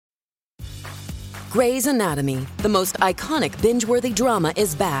Grey's Anatomy, the most iconic binge-worthy drama,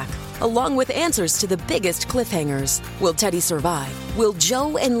 is back, along with answers to the biggest cliffhangers. Will Teddy survive? Will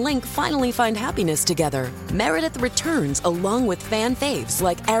Joe and Link finally find happiness together? Meredith returns along with fan faves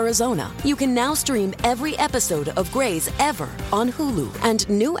like Arizona. You can now stream every episode of Grey's ever on Hulu, and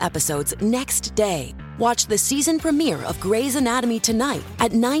new episodes next day. Watch the season premiere of Grey's Anatomy tonight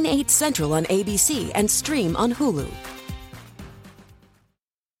at 9/8 Central on ABC and stream on Hulu.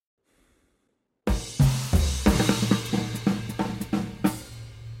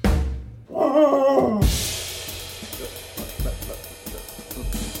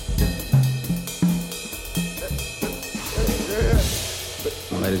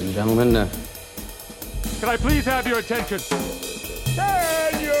 Ladies and gentlemen, can I please have your attention?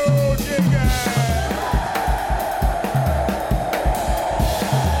 Can you dig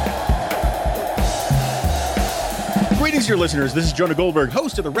it? Greetings, dear listeners. This is Jonah Goldberg,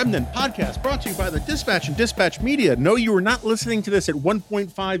 host of the Remnant Podcast, brought to you by the Dispatch and Dispatch Media. No, you are not listening to this at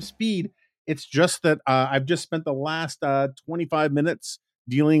 1.5 speed. It's just that I've just spent the last 25 minutes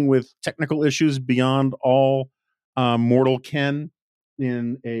dealing with technical issues beyond all mortal ken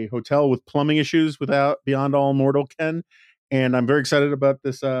in a hotel with plumbing issues beyond all mortal ken. And I'm very excited about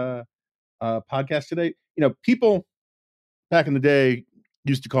this podcast today. You know, people back in the day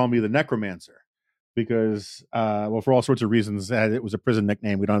used to call me the necromancer because, for all sorts of reasons, it was a prison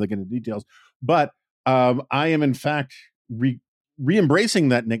nickname. We don't have to get into details. But I am, in fact, re-embracing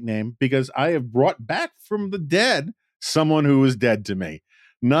that nickname because I have brought back from the dead someone who was dead to me.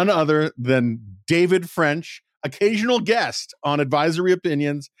 None other than David French, occasional guest on Advisory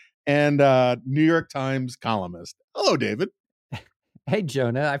Opinions and New York Times columnist. Hello, David. Hey,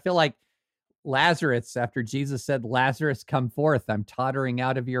 Jonah. I feel like Lazarus, after Jesus said, "Lazarus, come forth. I'm tottering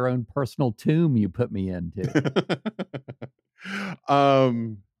out of your own personal tomb you put me into."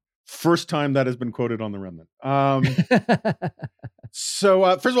 First time that has been quoted on the Remnant. So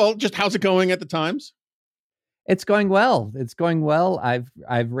first of all, just how's it going at the Times? It's going well. It's going well. I've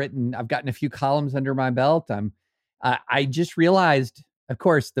gotten a few columns under my belt. I just realized, of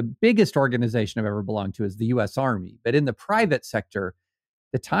course, the biggest organization I've ever belonged to is the U.S. Army. But in the private sector,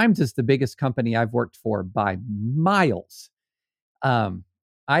 the Times is the biggest company I've worked for by miles. I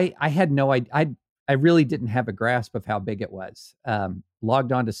had no idea. I really didn't have a grasp of how big it was.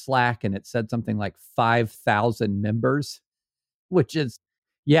 Logged on to Slack and it said something like 5,000 members, which is,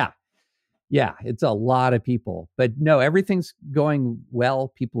 yeah, it's a lot of people. But no, everything's going well.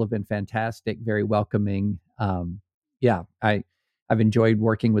 People have been fantastic, very welcoming. I've enjoyed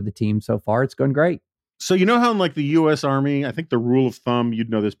working with the team so far. It's going great. So you know how in like the U.S. Army, I think the rule of thumb, you'd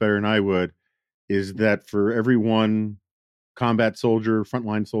know this better than I would, is that for every one combat soldier,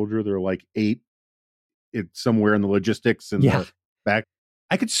 frontline soldier, there are like 8. It's somewhere in the logistics and the back.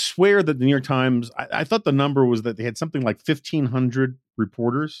 I could swear that the New York Times, I thought the number was that they had something like 1,500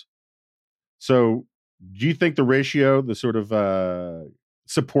 reporters. So do you think the ratio, the sort of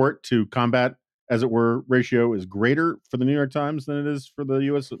support to combat, as it were, ratio is greater for the New York Times than it is for the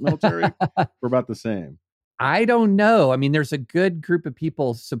U.S. military? We're about the same. I don't know. I mean, there's a good group of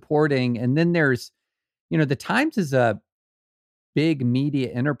people supporting. And then there's, the Times is a big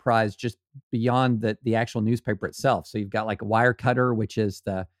media enterprise just beyond the actual newspaper itself. So you've got like Wirecutter, which is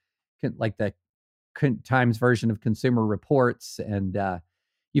the Times version of Consumer Reports. And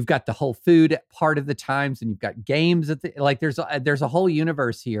you've got the whole food part of the Times, and you've got games there's a whole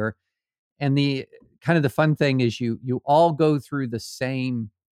universe here. And the kind of the fun thing is you all go through the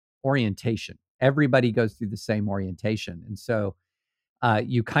same orientation. Everybody goes through the same orientation. And so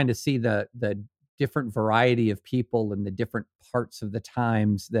you kind of see the different variety of people in the different parts of the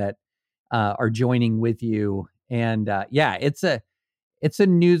Times that are joining with you. And it's a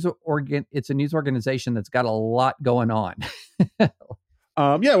news organization that's got a lot going on.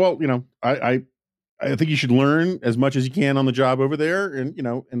 I think you should learn as much as you can on the job over there. And,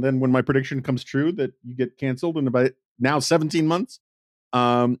 and then when my prediction comes true that you get canceled in about now 17 months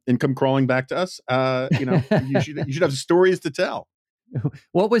and come crawling back to us, you should have stories to tell.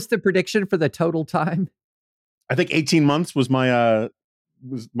 What was the prediction for the total time? I think 18 months was my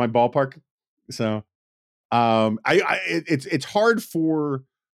ballpark. So it's hard for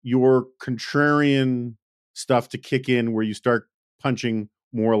your contrarian stuff to kick in where you start punching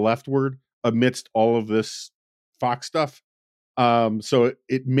more leftward amidst all of this Fox stuff. So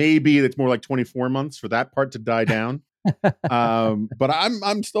it may be it's more like 24 months for that part to die down. But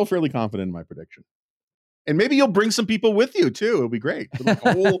I'm still fairly confident in my prediction. And maybe you'll bring some people with you too. It'll be great. Like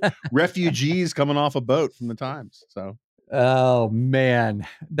whole refugees coming off a boat from the Times. So, oh man,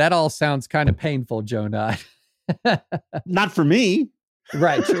 that all sounds kind of painful, Jonah. Not for me.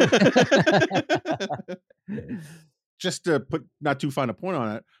 Right. True. Just to put not too fine a point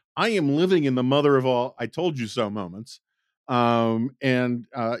on it, I am living in the mother of all "I told you so" moments. So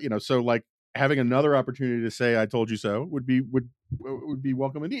like having another opportunity to say "I told you so" would be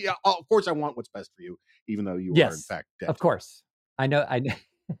welcome indeed. Yeah, of course, I want what's best for you, even though you are in Yes, fact dead. of course. I know.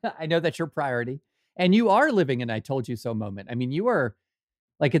 I know that's your priority, and you are living an "I told you so" moment. I mean, you are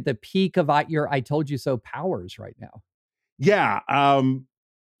like at the peak of your "I told you so" powers right now. Yeah.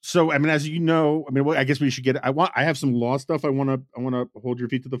 So I mean, as you know, I mean, well, I guess we should get. I have some law stuff I want to hold your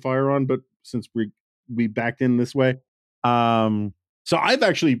feet to the fire on, but since we backed in this way, so I've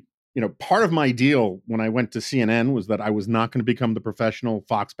actually, part of my deal when I went to CNN was that I was not going to become the professional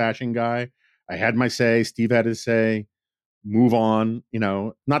Fox bashing guy. I had my say. Steve had his say. Move on.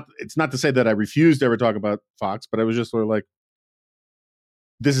 It's not to say that I refused to ever talk about Fox, but I was just sort of like,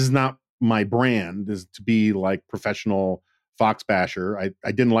 this is not my brand. Is to be like professional Fox basher. I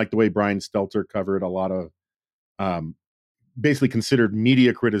didn't like the way Brian Stelter covered a lot of basically considered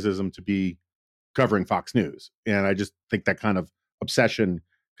media criticism to be covering Fox News. And I just think that kind of obsession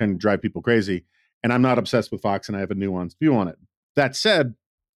can drive people crazy. And I'm not obsessed with Fox, and I have a nuanced view on it. That said,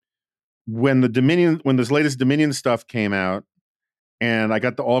 when this latest Dominion stuff came out, and I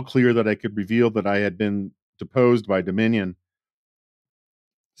got the all clear that I could reveal that I had been deposed by Dominion,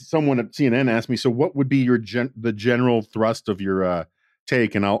 someone at CNN asked me, "So what would be the general thrust of your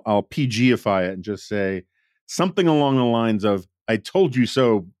take?" And I'll PGify it and just say something along the lines of, "I told you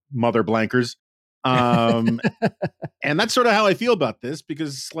so, mother blankers." And that's sort of how I feel about this,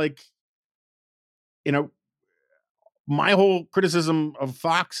 because my whole criticism of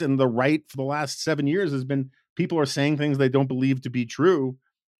Fox and the right for the last 7 years has been people are saying things they don't believe to be true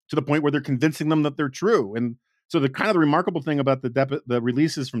to the point where they're convincing them that they're true. And so the remarkable thing about the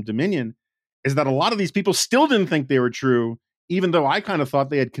releases from Dominion is that a lot of these people still didn't think they were true, even though I kind of thought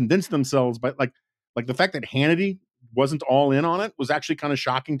they had convinced themselves. But like the fact that Hannity wasn't all in on it was actually kind of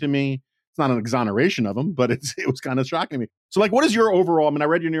shocking to me. It's not an exoneration of him, but it was kind of shocking to me. So like, what is your overall? I mean, I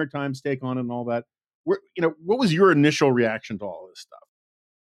read your New York Times take on it and all that. What was your initial reaction to all this stuff?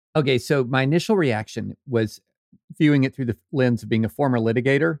 Okay, so my initial reaction was viewing it through the lens of being a former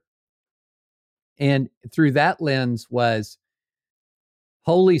litigator. And through that lens was,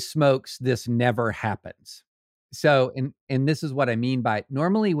 holy smokes, this never happens. So, and this is what I mean by,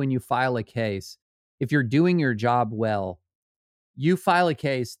 normally when you file a case, if you're doing your job well, you file a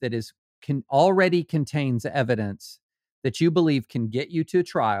case that already contains evidence that you believe can get you to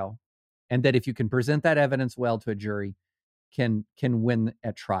trial, and that if you can present that evidence well to a jury, can win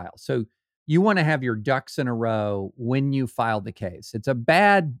at trial. So you want to have your ducks in a row when you file the case. It's a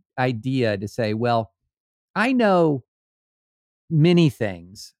bad idea to say, well, I know many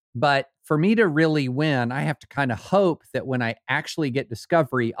things, but for me to really win, I have to kind of hope that when I actually get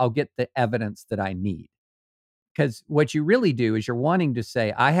discovery, I'll get the evidence that I need. Because what you really do is you're wanting to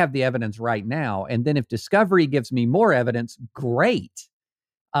say, I have the evidence right now. And then if discovery gives me more evidence, great.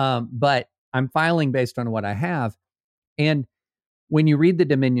 But I'm filing based on what I have. And when you read the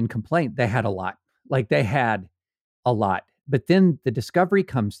Dominion complaint, they had a lot. Like they had a lot. But then the discovery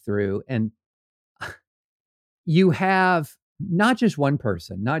comes through, and you have not just one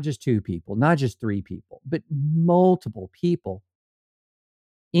person, not just two people, not just three people, but multiple people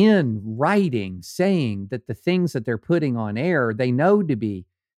in writing saying that the things that they're putting on air, they know to be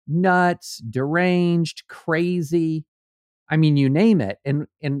nuts, deranged, crazy. I mean, you name it. And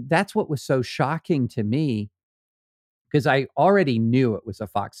that's what was so shocking to me, because I already knew it was a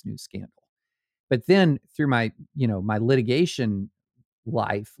Fox News scandal. But then through my litigation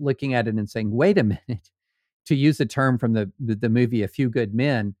life, looking at it and saying, wait a minute, to use a term from the movie A Few Good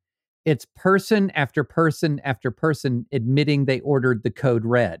Men, it's person after person after person admitting they ordered the code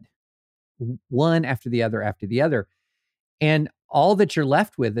red, one after the other. And all that you're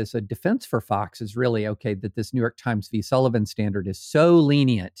left with as a defense for Fox is really, okay, that this New York Times v. Sullivan standard is so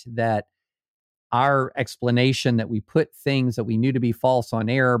lenient that our explanation that we put things that we knew to be false on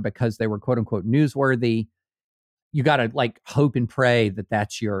air because they were quote unquote newsworthy, you got to like hope and pray that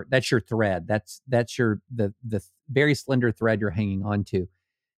that's your thread. That's your the very slender thread you're hanging on to.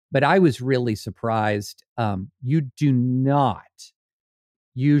 But I was really surprised. You do not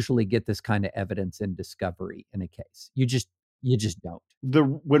usually get this kind of evidence in discovery in a case. You just don't.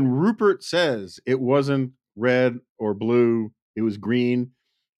 When Rupert says it wasn't red or blue, it was green,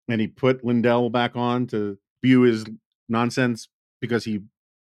 and he put Lindell back on to spew his nonsense because he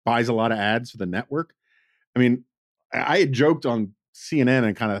buys a lot of ads for the network. I mean, I had joked on CNN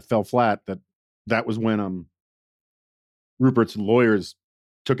and kind of fell flat that was when Rupert's lawyers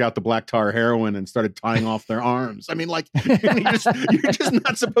took out the black tar heroin and started tying off their arms. I mean, like, you're just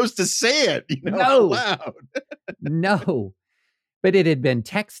not supposed to say it, out loud. No. But it had been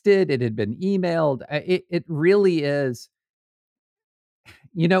texted, it had been emailed. It really is,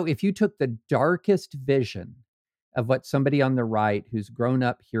 if you took the darkest vision of what somebody on the right who's grown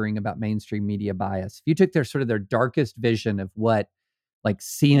up hearing about mainstream media bias, if you took their darkest vision of what like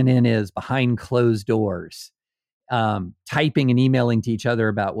CNN is behind closed doors, typing and emailing to each other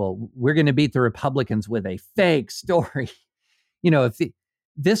about, well, we're going to beat the Republicans with a fake story. If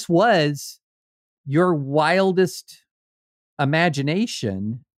this was your wildest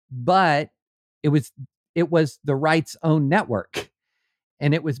imagination, but it was the right's own network,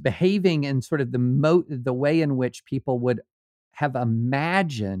 and it was behaving in sort of the way in which people would have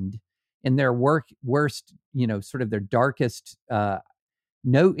imagined in their worst, sort of their darkest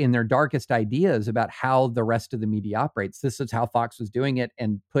in their darkest ideas about how the rest of the media operates. This is how Fox was doing it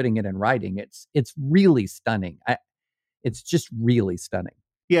and putting it in writing. It's really stunning. It's just really stunning.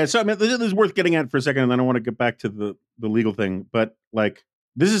 Yeah, so I mean, this is worth getting at for a second, and then I want to get back to the legal thing. But like,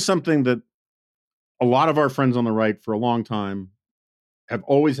 this is something that a lot of our friends on the right for a long time have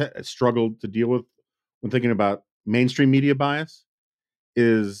always struggled to deal with when thinking about mainstream media bias.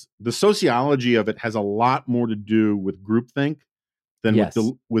 Is the sociology of it has a lot more to do with groupthink than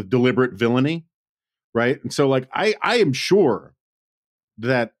with deliberate villainy, right? And so, like, I am sure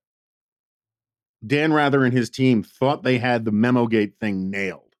that Dan Rather and his team thought they had the MemoGate thing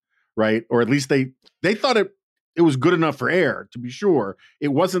nailed, right? Or at least they thought it was good enough for air, to be sure. It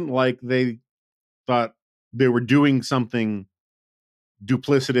wasn't like they thought they were doing something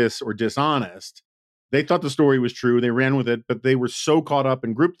duplicitous or dishonest. They thought the story was true. They ran with it, but they were so caught up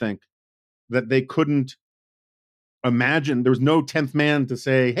in groupthink that they couldn't imagine. There was no 10th man to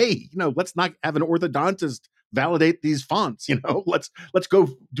say, hey, let's not have an orthodontist validate these fonts. Let's go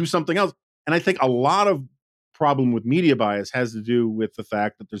do something else. And I think a lot of problem with media bias has to do with the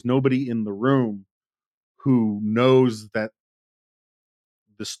fact that there's nobody in the room who knows that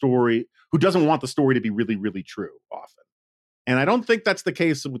the story, who doesn't want the story to be really, really true often. And I don't think that's the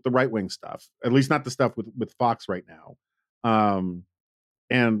case with the right-wing stuff, at least not the stuff with Fox right now.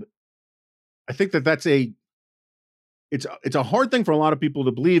 And I think that's it's a hard thing for a lot of people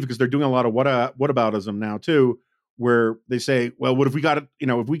to believe, because they're doing a lot of whataboutism now too, where they say, well, what if we got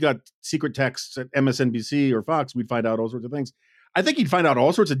if we got secret texts at MSNBC or Fox, we'd find out all sorts of things. I think you'd find out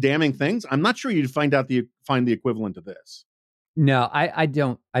all sorts of damning things. I'm not sure you'd find the equivalent of this. No, I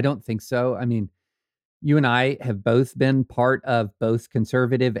don't think so. I mean, you and I have both been part of both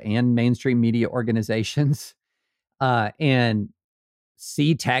conservative and mainstream media organizations, and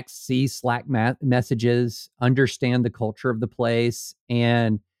see texts, see Slack messages, understand the culture of the place.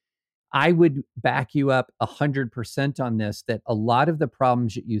 And I would back you up 100% on this, that a lot of the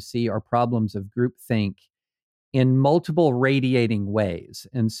problems that you see are problems of groupthink in multiple radiating ways.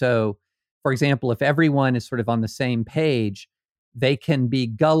 And so, for example, if everyone is sort of on the same page, they can be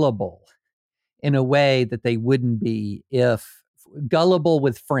gullible in a way that they wouldn't be if gullible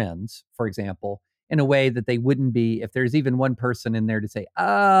with friends, for example, in a way that they wouldn't be if there's even one person in there to say,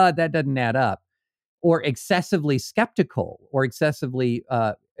 that doesn't add up, or excessively skeptical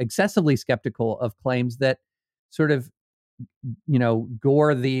skeptical of claims that sort of,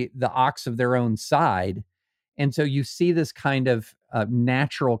 gore the ox of their own side. And so you see this kind of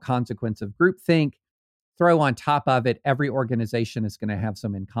natural consequence of groupthink. Throw on top of it, every organization is going to have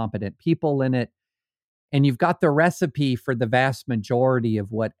some incompetent people in it. And you've got the recipe for the vast majority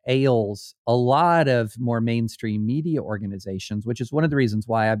of what ails a lot of more mainstream media organizations, which is one of the reasons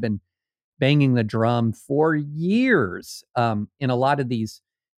why I've been banging the drum for years in a lot of these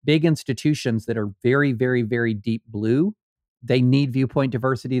big institutions that are very, very, very deep blue. They need viewpoint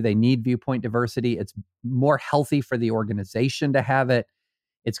diversity. It's more healthy for the organization to have it.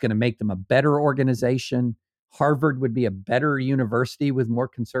 It's going to make them a better organization. Harvard would be a better university with more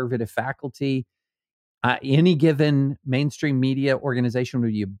conservative faculty. Any given mainstream media organization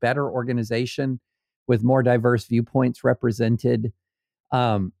would be a better organization with more diverse viewpoints represented.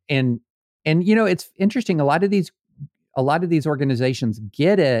 And it's interesting. A lot of these organizations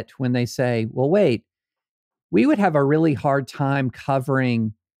get it when they say, well, wait, we would have a really hard time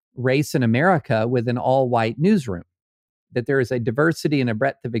covering race in America with an all-white newsroom, that there is a diversity and a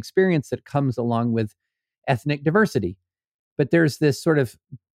breadth of experience that comes along with ethnic diversity. But there's this sort of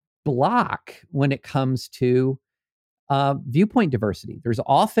block when it comes to viewpoint diversity. There's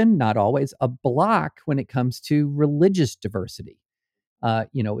often, not always, a block when it comes to religious diversity.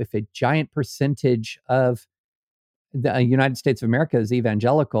 If a giant percentage of the United States of America is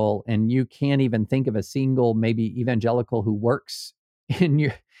evangelical, and you can't even think of a single maybe evangelical who works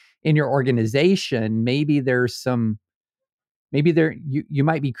in your organization, maybe there's some, maybe there you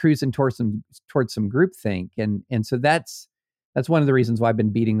might be cruising towards some groupthink, and so that's one of the reasons why I've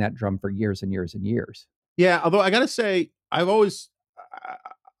been beating that drum for years and years and years. Yeah, although I got to say, I've always,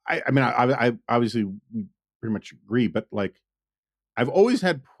 I mean, I obviously we pretty much agree, but like, I've always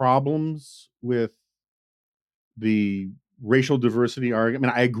had problems with the racial diversity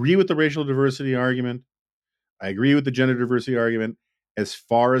argument. I mean, I agree with the racial diversity argument. I agree with the gender diversity argument as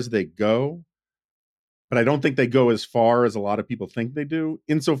far as they go, but I don't think they go as far as a lot of people think they do,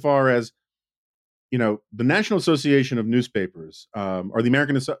 insofar as, you know, the National Association of Newspapers, or the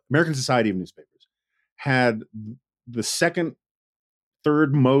American Society of Newspapers, had the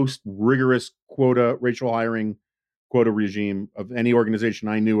third most rigorous racial hiring quota regime of any organization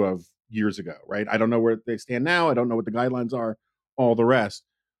I knew of years ago, right? I don't know where they stand now. I don't know what the guidelines are, all the rest.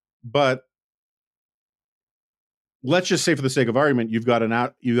 But let's just say, for the sake of argument, you've got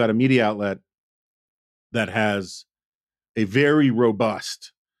a media outlet that has a very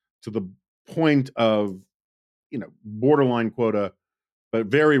robust, to the point of, you know, borderline quota, but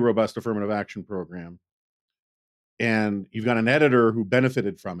very robust affirmative action program. And you've got an editor who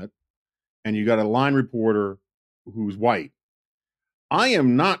benefited from it, and you got a line reporter who's white. I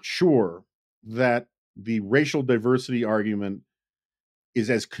am not sure that the racial diversity argument is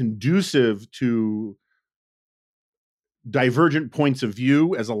as conducive to divergent points of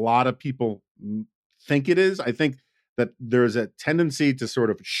view as a lot of people think it is. I think that there's a tendency to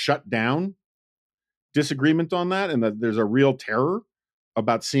sort of shut down disagreement on that, and that there's a real terror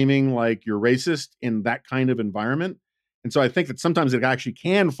about seeming like you're racist in that kind of environment. And so I think that sometimes it actually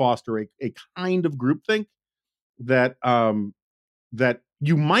can foster a kind of groupthink that that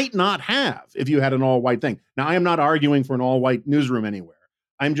you might not have if you had an all-white thing. Now, I am not arguing for an all-white newsroom anywhere.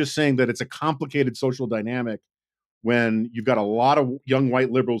 I'm just saying that it's a complicated social dynamic when you've got a lot of young white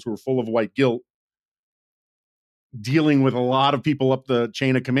liberals who are full of white guilt dealing with a lot of people up the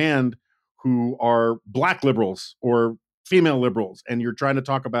chain of command who are black liberals or female liberals, and you're trying to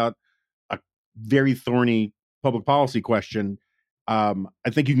talk about a very thorny public policy question. I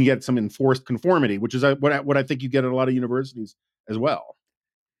think you can get some enforced conformity, which is what I think you get at a lot of universities as well.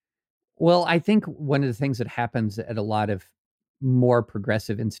 Well, I think one of the things that happens at a lot of more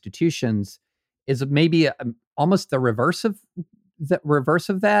progressive institutions is maybe almost the reverse of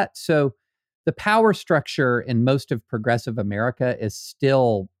that. So the power structure in most of progressive America is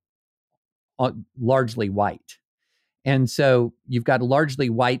still largely white. And so you've got a largely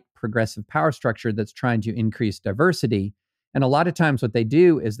white progressive power structure that's trying to increase diversity. And a lot of times what they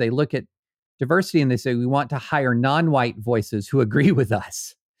do is they look at diversity and they say, we want to hire non-white voices who agree with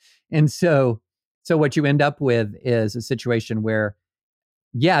us. And so what you end up with is a situation where,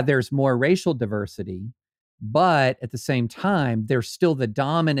 yeah, there's more racial diversity, but at the same time, there's still the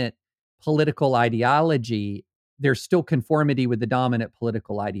dominant political ideology. There's still conformity with the dominant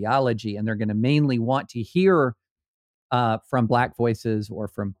political ideology, and they're going to mainly want to hear from Black voices or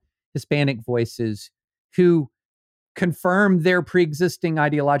from Hispanic voices who confirm their pre-existing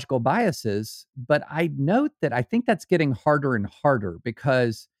ideological biases. But I note that I think that's getting harder and harder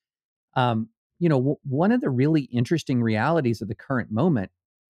because, one of the really interesting realities of the current moment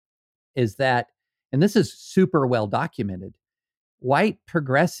is that, and this is super well documented, the white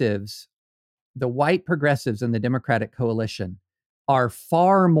progressives in the Democratic coalition are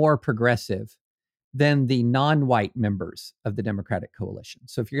far more progressive than the non-white members of the Democratic coalition.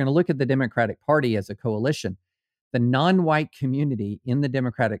 So if you're going to look at the Democratic Party as a coalition, the non-white community in the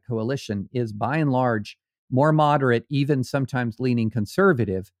Democratic coalition is by and large more moderate, even sometimes leaning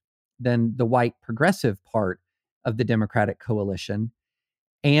conservative, than the white progressive part of the Democratic coalition.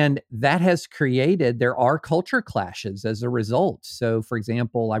 And that has created, there are culture clashes as a result. So, for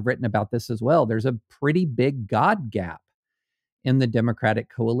example, I've written about this as well. There's a pretty big God gap in the Democratic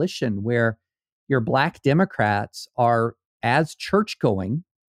coalition where your Black Democrats are as church-going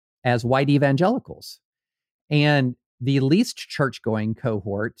as white evangelicals. And the least church-going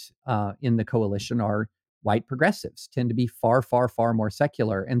cohort in the coalition are white progressives, tend to be far, far, far more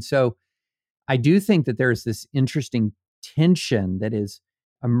secular. And so I do think that there's this interesting tension that is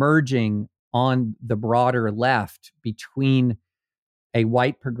emerging on the broader left between a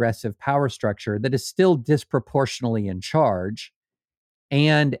white progressive power structure that is still disproportionately in charge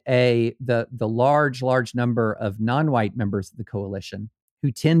and the large number of non-white members of the coalition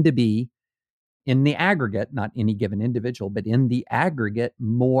who tend to be, in the aggregate, not any given individual, but in the aggregate,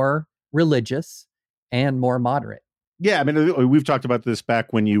 more religious and more moderate. Yeah, I mean, we've talked about this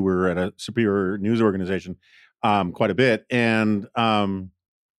back when you were at a superior news organization quite a bit. And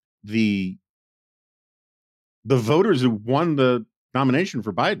the voters who won the nomination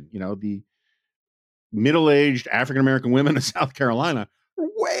for Biden. You know, the middle-aged African-American women in South Carolina are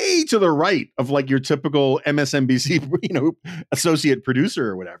way to the right of like your typical MSNBC, you know, associate producer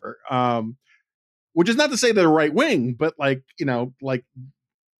or whatever. Which is not to say they're right wing, but like, you know, like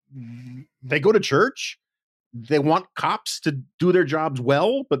they go to church. They want cops to do their jobs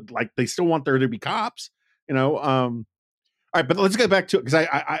well, but like they still want there to be cops, you know. All right, but let's get back to it, because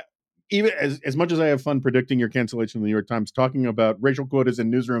I even as much as I have fun predicting your cancellation in the New York Times, talking about racial quotas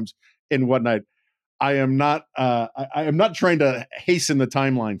in newsrooms and whatnot, I am not trying to hasten the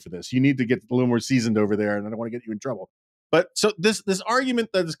timeline for this. You need to get a little more seasoned over there, and I don't want to get you in trouble. But so this argument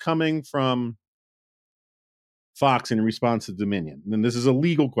that is coming from Fox in response to Dominion, and this is a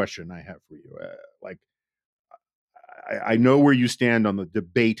legal question I have for you. I know where you stand on the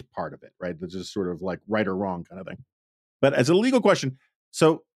debate part of it, right? This is sort of like right or wrong kind of thing. But as a legal question,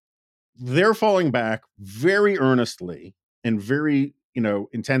 so they're falling back very earnestly and very, you know,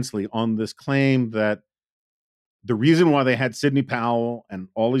 intensely on this claim that the reason why they had Sidney Powell and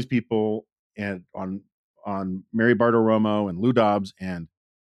all these people and on Mary Bartiromo and Lou Dobbs and,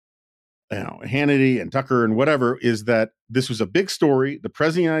 you know, Hannity and Tucker and whatever, is that this was a big story. The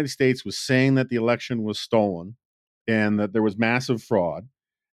president of the United States was saying that the election was stolen and that there was massive fraud.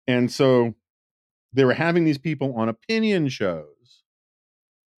 And so they were having these people on opinion shows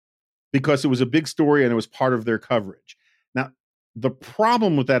because it was a big story and it was part of their coverage. Now, the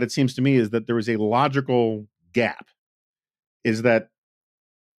problem with that, it seems to me, is that there is a logical gap, is that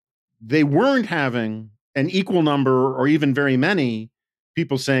they weren't having an equal number or even very many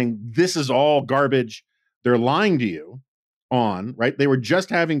people saying this is all garbage, they're lying to you on, right? They were just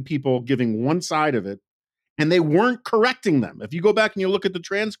having people giving one side of it, and they weren't correcting them. If you go back and you look at the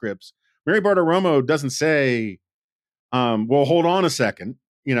transcripts, Mary Bartiromo doesn't say, well, hold on a second,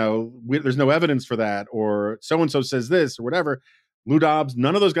 you know, there's no evidence for that, or so-and-so says this or whatever. Lou Dobbs,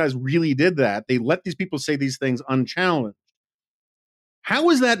 none of those guys really did that. They let these people say these things unchallenged. How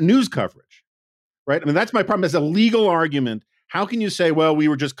is that news coverage, right? I mean, that's my problem. As a legal argument, how can you say, well, we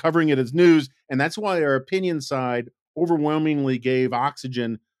were just covering it as news, and that's why our opinion side overwhelmingly gave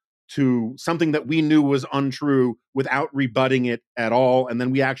oxygen to something that we knew was untrue without rebutting it at all, and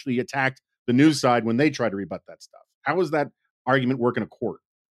then we actually attacked the news side when they tried to rebut that stuff? How does that argument work in a court?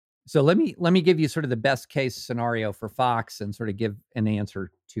 So let me give you sort of the best case scenario for Fox and sort of give an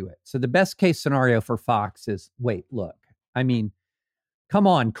answer to it. So the best case scenario for Fox is, wait, look, I mean, come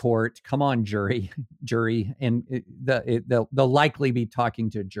on, court, come on, jury, and they'll likely be talking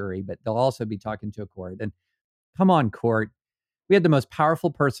to a jury, but they'll also be talking to a court. And come on, court, we had the most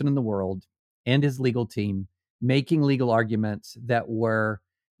powerful person in the world and his legal team making legal arguments that were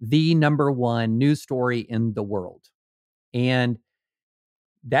the number one news story in the world. And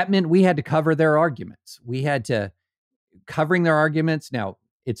that meant we had to cover their arguments. We had to covering their arguments. Now,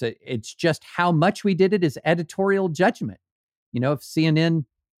 it's just how much we did it is editorial judgment. You know, if CNN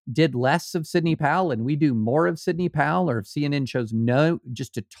did less of Sidney Powell and we do more of Sidney Powell, or if CNN chose no,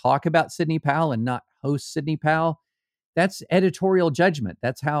 just to talk about Sidney Powell and not host Sidney Powell, that's editorial judgment.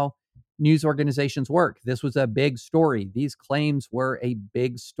 That's how news organizations work. This was a big story. These claims were a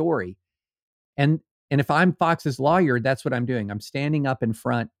big story. And if I'm Fox's lawyer, that's what I'm doing. I'm standing up in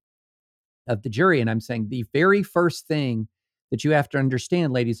front of the jury and I'm saying the very first thing that you have to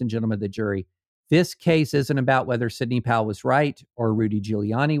understand, ladies and gentlemen of the jury, this case isn't about whether Sidney Powell was right or Rudy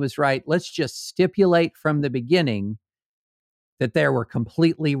Giuliani was right. Let's just stipulate from the beginning that they were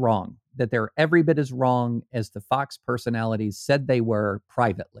completely wrong, that they're every bit as wrong as the Fox personalities said they were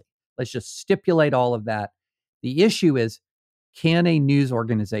privately. Let's just stipulate all of that. The issue is, can a news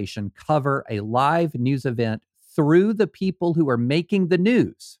organization cover a live news event through the people who are making the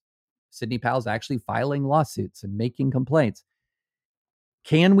news? Sidney Powell's actually filing lawsuits and making complaints.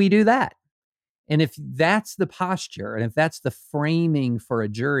 Can we do that? And if that's the posture, and if that's the framing for a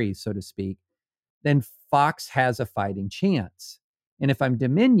jury, so to speak, then Fox has a fighting chance. And if I'm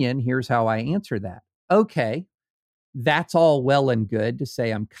Dominion, here's how I answer that. Okay, that's all well and good to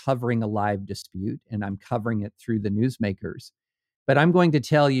say I'm covering a live dispute and I'm covering it through the newsmakers. But I'm going to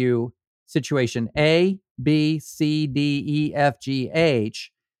tell you situation A, B, C, D, E, F, G,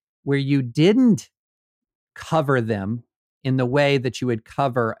 H, where you didn't cover them in the way that you would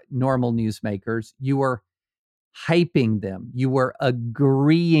cover normal newsmakers. You were hyping them. You were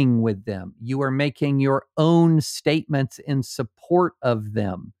agreeing with them. You were making your own statements in support of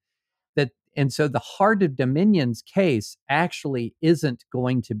them. And so the heart of Dominion's case actually isn't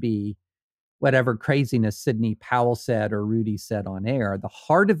going to be whatever craziness Sidney Powell said or Rudy said on air. The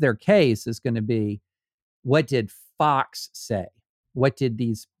heart of their case is going to be, what did Fox say? What did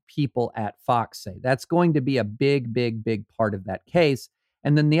these people at Fox say. That's going to be a big, big, big part of that case.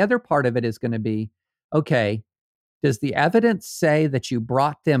 And then the other part of it is going to be, okay, does the evidence say that you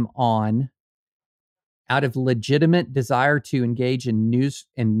brought them on out of legitimate desire to engage in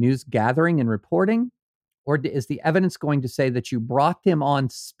news gathering and reporting? Or is the evidence going to say that you brought them on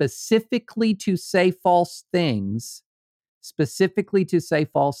specifically to say false things,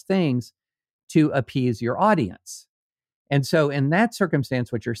 to appease your audience? And so in that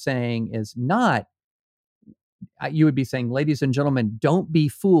circumstance, what you're saying is not, you would be saying, ladies and gentlemen, don't be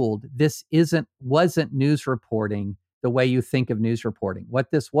fooled. This wasn't news reporting the way you think of news reporting.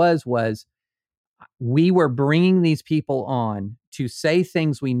 What this was we were bringing these people on to say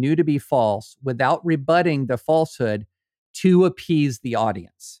things we knew to be false without rebutting the falsehood to appease the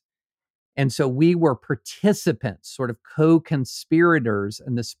audience. And so we were participants, sort of co-conspirators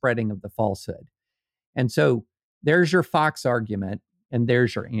in the spreading of the falsehood. And so there's your Fox argument, and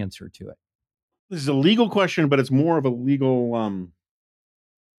there's your answer to it. This is a legal question, but it's more of a legal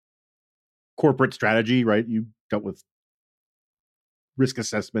corporate strategy, right? You dealt with risk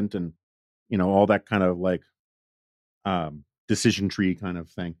assessment and, all that kind of like decision tree kind of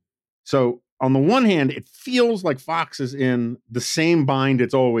thing. So on the one hand, it feels like Fox is in the same bind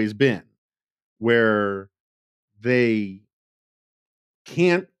it's always been, where they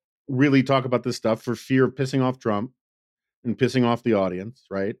can't really talk about this stuff for fear of pissing off Trump and pissing off the audience,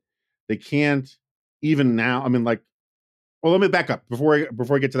 right? They can't even now. I mean, like, well, let me back up before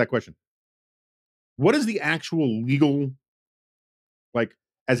I get to that question. What is the actual legal, like,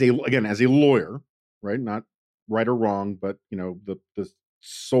 as a lawyer, right? Not right or wrong, but the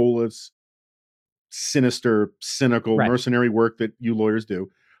soulless, sinister, cynical, right, mercenary work that you lawyers do.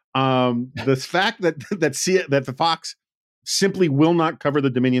 The fact that the Fox simply will not cover the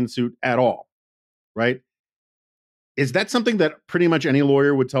Dominion suit at all, right? Is that something that pretty much any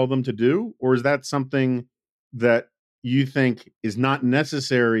lawyer would tell them to do? Or is that something that you think is not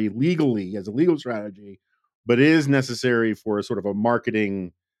necessary legally as a legal strategy, but is necessary for a sort of a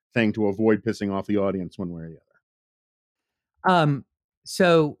marketing thing to avoid pissing off the audience one way or the other?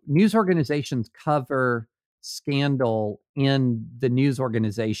 So news organizations cover scandal in the news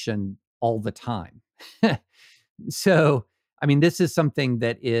organization all the time. So, I mean, this is something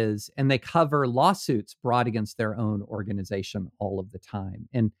that is, and they cover lawsuits brought against their own organization all of the time.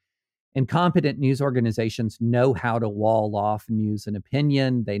 And competent news organizations know how to wall off news and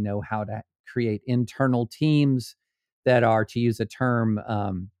opinion. They know how to create internal teams that are, to use a term,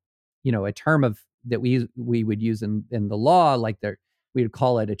 a term of that we would use in the law, like we would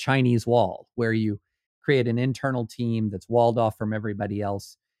call it a Chinese wall, where you create an internal team that's walled off from everybody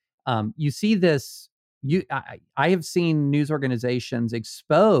else. You see this. I have seen news organizations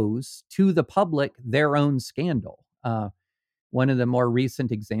expose to the public their own scandal. One of the more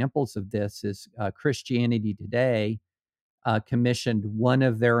recent examples of this is Christianity Today commissioned one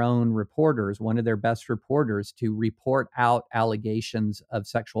of their own reporters, one of their best reporters, to report out allegations of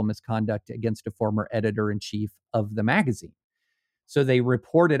sexual misconduct against a former editor-in-chief of the magazine. So they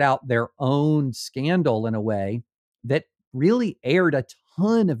reported out their own scandal in a way that really aired a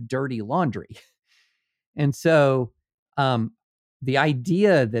ton of dirty laundry. And so the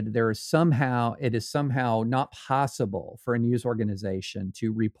idea that it is somehow not possible for a news organization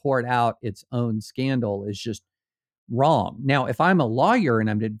to report out its own scandal is just wrong. Now, if I'm a lawyer and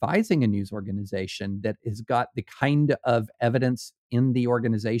I'm advising a news organization that has got the kind of evidence in the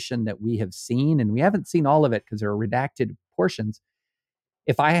organization that we have seen, and we haven't seen all of it because there are redacted portions,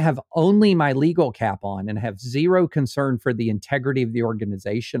 if I have only my legal cap on and have zero concern for the integrity of the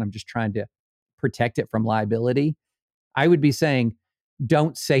organization, I'm just trying to protect it from liability, I would be saying,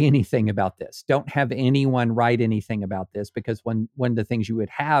 don't say anything about this. Don't have anyone write anything about this, because one of the things you would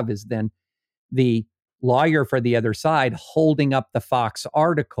have is then the lawyer for the other side holding up the Fox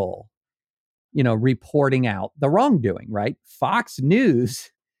article, reporting out the wrongdoing, right? Fox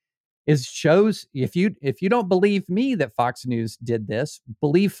News shows, if you don't believe me that Fox News did this,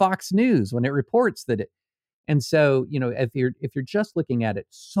 believe Fox News when it reports that it. And so, if you're just looking at it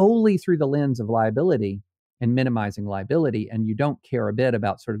solely through the lens of liability and minimizing liability, and you don't care a bit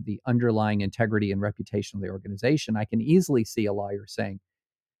about sort of the underlying integrity and reputation of the organization, I can easily see a lawyer saying,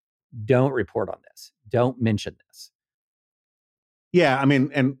 don't report on this. Don't mention this. Yeah, I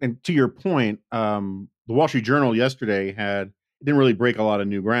mean, and to your point, the Wall Street Journal yesterday it didn't really break a lot of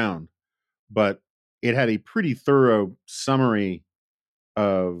new ground, but it had a pretty thorough summary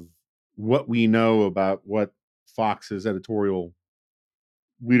of what we know about what Fox's editorial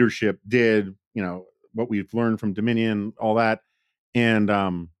leadership did, what we've learned from Dominion, all that. And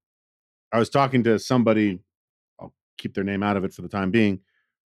I was talking to somebody, I'll keep their name out of it for the time being,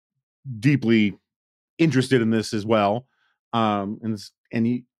 deeply interested in this as well. And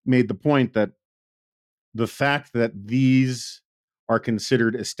he made the point that the fact that these are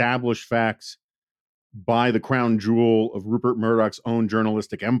considered established facts by the crown jewel of Rupert Murdoch's own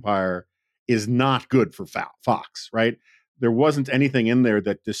journalistic empire is not good for Fox, right? There wasn't anything in there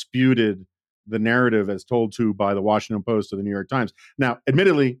that disputed the narrative as told to by the Washington Post or the New York Times. Now,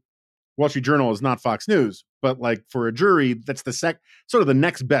 admittedly, Wall Street Journal is not Fox News, but like for a jury, that's the sort of the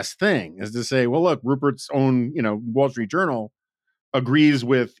next best thing is to say, well, look, Rupert's own, Wall Street Journal agrees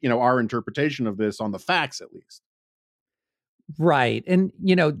with, our interpretation of this on the facts, at least. Right. And,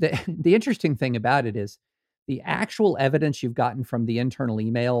 the interesting thing about it is the actual evidence you've gotten from the internal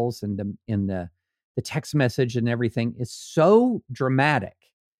emails and the text message and everything is so dramatic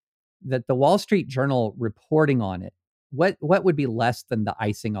that the Wall Street Journal reporting on it, what would be less than the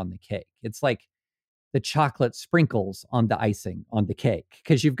icing on the cake? It's like the chocolate sprinkles on the icing on the cake,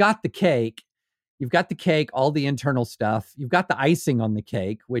 because you've got the cake, all the internal stuff, you've got the icing on the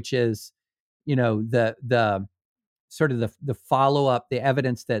cake, which is, the sort of the follow-up, the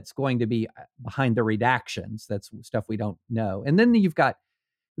evidence that's going to be behind the redactions. That's stuff we don't know. And then you've got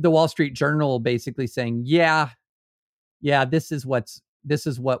the Wall Street Journal basically saying, yeah, this is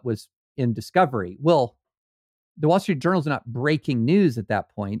what was in discovery. Well, the Wall Street Journal is not breaking news at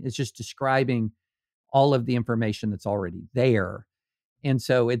that point. It's just describing all of the information that's already there. And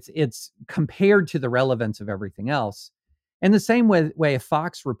so it's compared to the relevance of everything else. And the same way if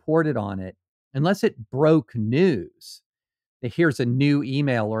Fox reported on it, unless it broke news, that here's a new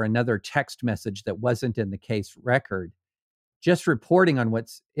email or another text message that wasn't in the case record, just reporting on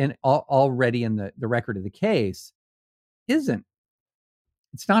what's already in the record of the case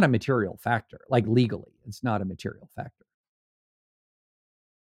it's not a material factor. Like legally, it's not a material factor.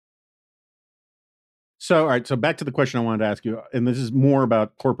 So, all right. So back to the question I wanted to ask you, and this is more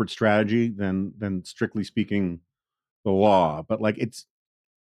about corporate strategy than strictly speaking the law. But like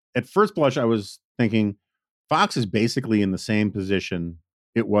at first blush, I was thinking Fox is basically in the same position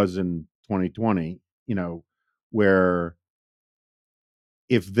it was in 2020, where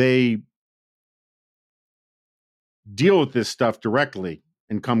if they deal with this stuff directly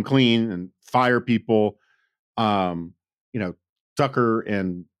and come clean and fire people, Tucker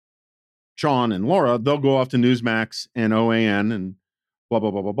and Sean and Laura, they'll go off to Newsmax and OAN and blah,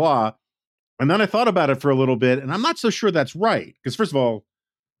 blah, blah, blah, blah. And then I thought about it for a little bit, and I'm not so sure that's right. Because first of all,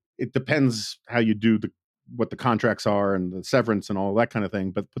 it depends how you do what the contracts are and the severance and all that kind of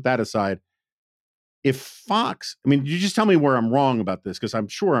thing. But put that aside. If Fox, you just tell me where I'm wrong about this, because I'm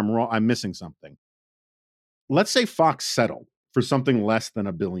sure I'm wrong. I'm missing something. Let's say Fox settled for something less than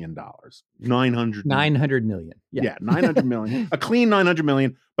 $1 billion, 900 million. Yeah, 900 million, a clean 900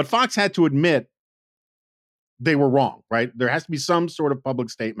 million. But Fox had to admit they were wrong, right? There has to be some sort of public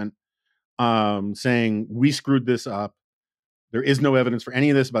statement saying we screwed this up. There is no evidence for any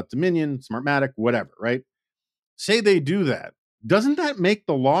of this about Dominion, Smartmatic, whatever, right? Say they do that. Doesn't that make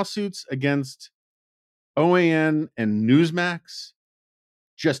the lawsuits against OAN and Newsmax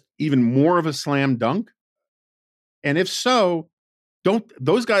just even more of a slam dunk? And if so, don't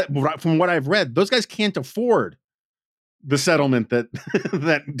those guys, from what I've read, those guys can't afford the settlement that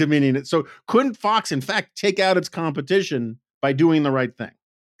that Dominion. So couldn't Fox, in fact, take out its competition by doing the right thing?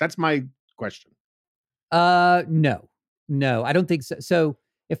 That's my question. No, I don't think so. So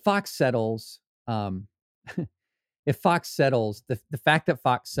if Fox settles, the fact that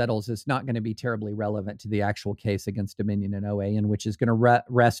Fox settles is not going to be terribly relevant to the actual case against Dominion and OAN, which is going to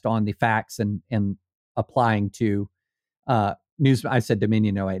rest on the facts and applying to news. I said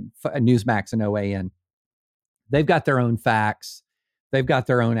Dominion, OAN, Newsmax and OAN. They've got their own facts. They've got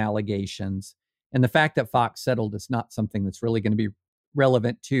their own allegations. And the fact that Fox settled is not something that's really going to be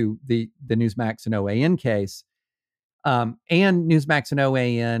relevant to the Newsmax and OAN case. And Newsmax and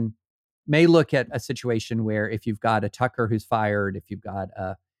OAN may look at a situation where if you've got a Tucker who's fired, if you've got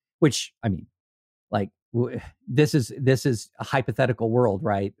this is a hypothetical world,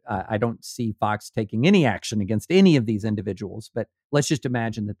 right? I don't see Fox taking any action against any of these individuals, but let's just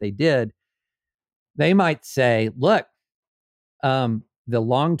imagine that they did. They might say, look, the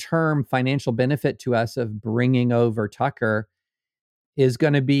long-term financial benefit to us of bringing over Tucker is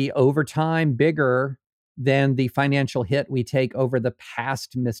going to be over time bigger than the financial hit we take over the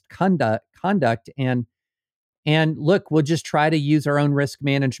past misconduct. And look, we'll just try to use our own risk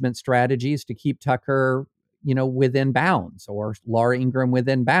management strategies to keep Tucker, within bounds, or Laura Ingraham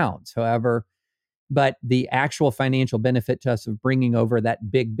within bounds. However, but the actual financial benefit to us of bringing over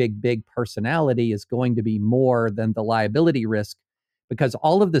that big personality is going to be more than the liability risk, because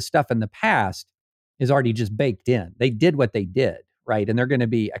all of the stuff in the past is already just baked in. They did what they did, right? And they're going to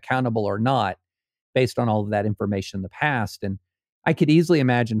be accountable or not based on all of that information in the past. And I could easily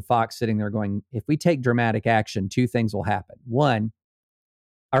imagine Fox sitting there going, if we take dramatic action, two things will happen. One,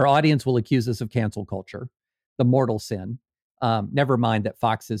 our audience will accuse us of cancel culture, the mortal sin. Never mind that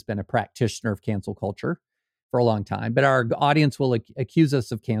Fox has been a practitioner of cancel culture for a long time, but our audience will accuse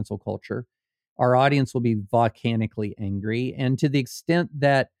us of cancel culture. Our audience will be volcanically angry. And to the extent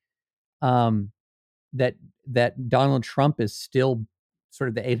that that Donald Trump is still sort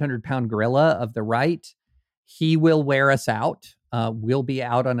of the 800-pound gorilla of the right, he will wear us out. We'll be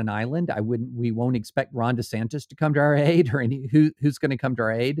out on an island. We won't expect Ron DeSantis to come to our aid, or who's going to come to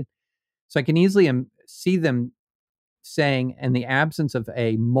our aid. So I can easily see them saying, in the absence of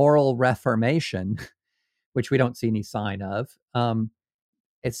a moral reformation, which we don't see any sign of,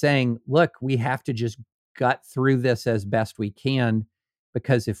 it's saying, look, we have to just gut through this as best we can,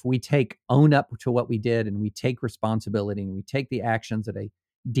 because if we own up to what we did and we take responsibility and we take the actions that a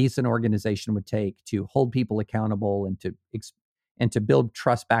decent organization would take to hold people accountable and to build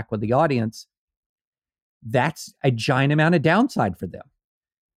trust back with the audience, that's a giant amount of downside for them.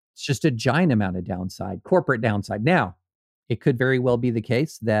 It's just a giant amount of downside, corporate downside. Now, it could very well be the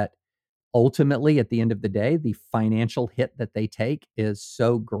case that ultimately, at the end of the day, the financial hit that they take is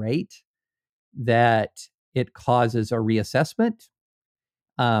so great that it causes a reassessment.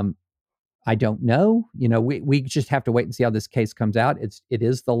 I don't know. We just have to wait and see how this case comes out. It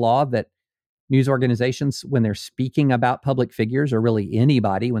is the law that news organizations, when they're speaking about public figures, or really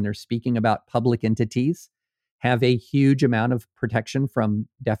anybody, when they're speaking about public entities, have a huge amount of protection from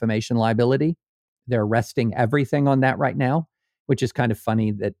defamation liability. They're resting everything on that right now, which is kind of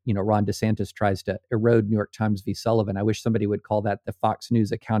funny that, Ron DeSantis tries to erode New York Times v. Sullivan. I wish somebody would call that the Fox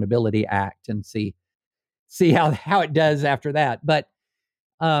News Accountability Act and see how it does after that. But,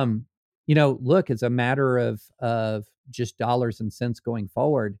 look, it's a matter of just dollars and cents going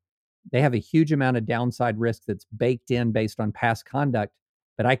forward. They have a huge amount of downside risk that's baked in based on past conduct,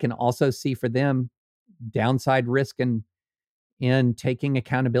 but I can also see for them downside risk in taking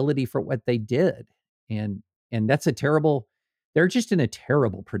accountability for what they did. And that's they're just in a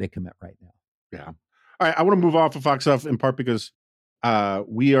terrible predicament right now. Yeah. All right. I want to move off of Fox stuff in part because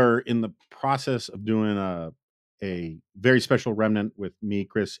we are in the process of doing a very special remnant with me,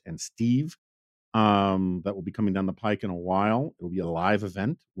 Chris, and Steve that will be coming down the pike in a while. It will be a live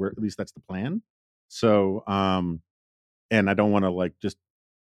event, where at least that's the plan. So, and I don't want to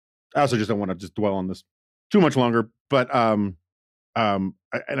I also just don't want to just dwell on this too much longer, but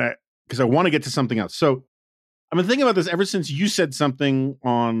because I want to get to something else. So I've been thinking about this ever since you said something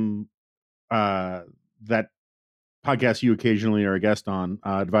on that podcast you occasionally are a guest on,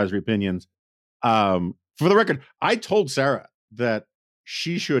 Advisory Opinions. For the record, I told Sarah that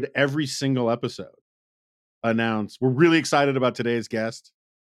she should every single episode announce, we're really excited about today's guest,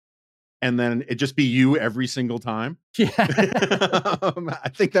 and then it just be you every single time. Yeah. I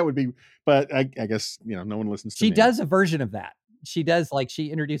think that would be, but I guess, no one listens to me. She does a version of that. She does, she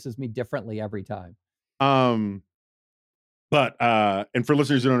introduces me differently every time. But and for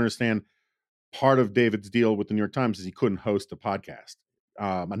listeners who don't understand, part of David's deal with the New York Times is he couldn't host a podcast,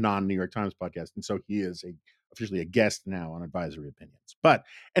 a non-New York Times podcast. And so he is officially a guest now on Advisory Opinions. But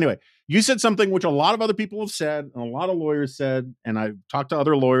anyway, you said something which a lot of other people have said, and a lot of lawyers said, and I've talked to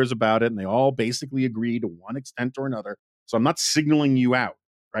other lawyers about it, and they all basically agree to one extent or another. So I'm not signaling you out,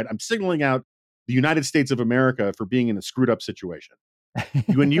 right? I'm signaling out the United States of America for being in a screwed up situation.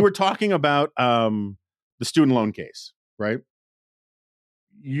 When you were talking about the student loan case, right?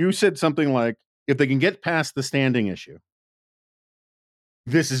 You said something like, if they can get past the standing issue,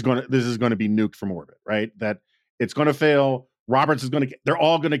 this is going to be nuked from orbit, right? That it's going to fail. Roberts is going to, they're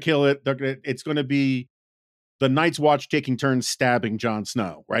all going to kill it. It's going to be the Night's Watch taking turns stabbing Jon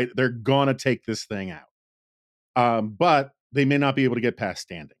Snow, right? They're going to take this thing out. But they may not be able to get past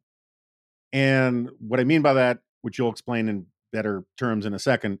standing. And what I mean by that, which you'll explain in better terms in a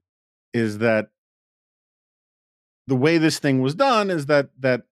second, is that the way this thing was done is that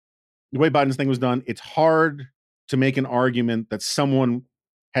the way Biden's thing was done, it's hard to make an argument that someone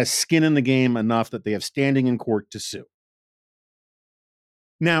has skin in the game enough that they have standing in court to sue.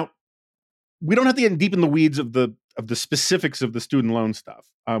 Now, we don't have to get deep in the weeds of the specifics of the student loan stuff,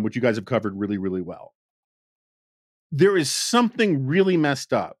 which you guys have covered really, really well. There is something really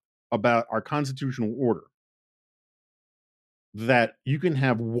messed up about our constitutional order that you can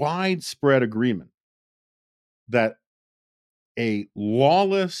have widespread agreement that a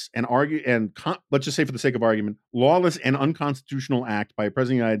lawless and let's just say for the sake of argument, lawless and unconstitutional act by a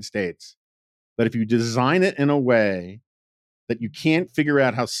president of the United States, that if you design it in a way that you can't figure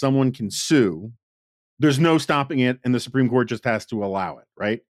out how someone can sue, there's no stopping it, and the Supreme Court just has to allow it,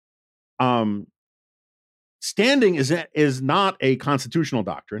 right? Standing is not a constitutional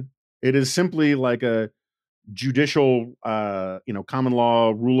doctrine. It is simply like a judicial, common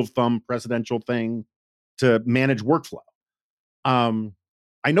law, rule of thumb, precedential thing to manage workflow.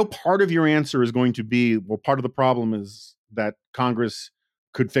 I know part of your answer is going to be, well, part of the problem is that Congress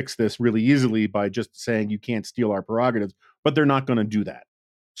could fix this really easily by just saying you can't steal our prerogatives, but they're not going to do that.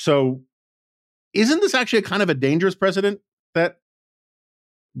 So isn't this actually a kind of a dangerous precedent that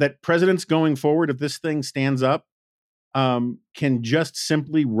presidents going forward, if this thing stands up, can just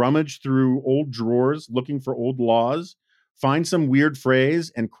simply rummage through old drawers looking for old laws, find some weird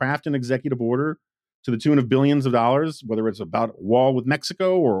phrase, and craft an executive order to the tune of billions of dollars, whether it's about a wall with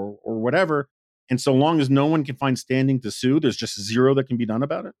Mexico or whatever. And so long as no one can find standing to sue, there's just zero that can be done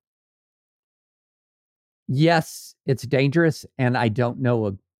about it? Yes, it's dangerous, and I don't know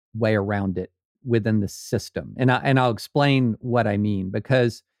a way around it within the system. And I'll explain what I mean,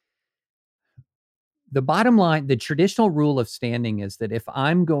 because the bottom line, the traditional rule of standing is that if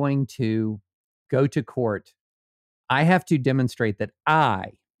I'm going to go to court, I have to demonstrate that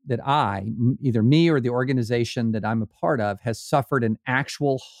I, either me or the organization that I'm a part of, has suffered an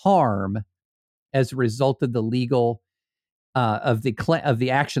actual harm as a result of the legal of the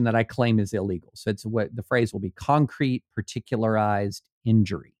action that I claim is illegal. So it's what the phrase will be: concrete, particularized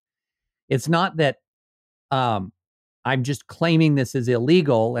injury. It's not that I'm just claiming this is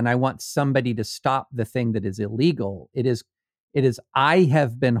illegal and I want somebody to stop the thing that is illegal. It is I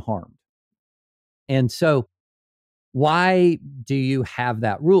have been harmed. And so why do you have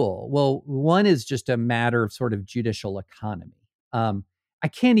that rule? Well, one is just a matter of sort of judicial economy. I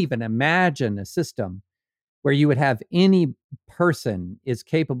can't even imagine a system where you would have any person is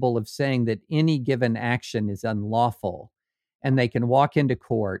capable of saying that any given action is unlawful, and they can walk into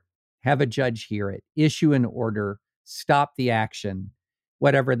court, have a judge hear it, issue an order, stop the action,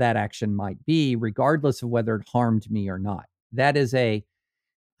 whatever that action might be, regardless of whether it harmed me or not. That is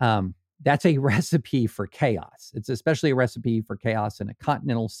that's a recipe for chaos. It's especially a recipe for chaos in a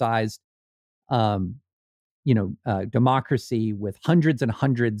continental-sized, democracy with hundreds and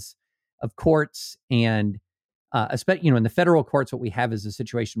hundreds of courts. And especially, in the federal courts, what we have is a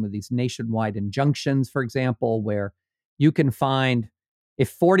situation with these nationwide injunctions, for example, where you can find, if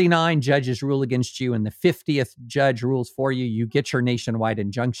 49 judges rule against you and the 50th judge rules for you, you get your nationwide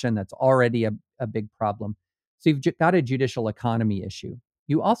injunction. That's already a big problem. So you've got a judicial economy issue.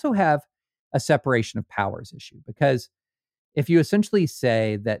 You also have a separation of powers issue, because if you essentially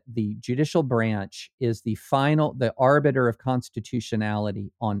say that the judicial branch is the arbiter of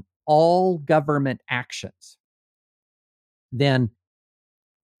constitutionality on all government actions, then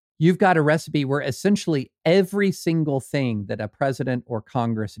you've got a recipe where essentially every single thing that a president or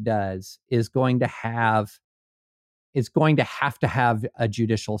Congress does is going to have to have a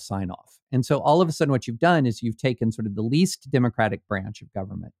judicial sign off. And so all of a sudden what you've done is you've taken sort of the least democratic branch of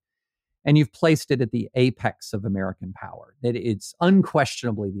government and you've placed it at the apex of American power. That it's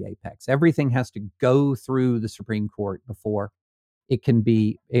unquestionably the apex. Everything has to go through the Supreme Court before it can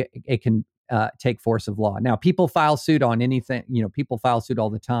take force of law. Now, people file suit on anything. People file suit all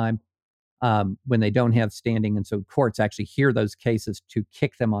the time when they don't have standing, and so courts actually hear those cases to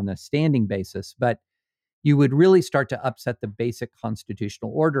kick them on a standing basis. But you would really start to upset the basic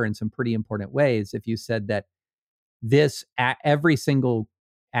constitutional order in some pretty important ways if you said that every single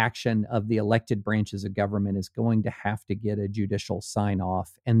action of the elected branches of government is going to have to get a judicial sign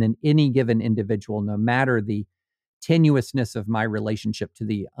off, and then any given individual, no matter the tenuousness of my relationship to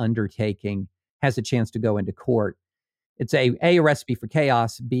the undertaking, has a chance to go into court. It's a recipe for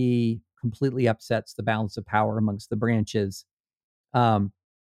chaos. B, completely upsets the balance of power amongst the branches. And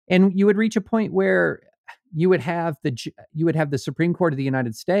you would reach a point where you would have the Supreme Court of the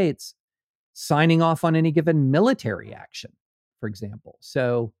United States signing off on any given military action, for example.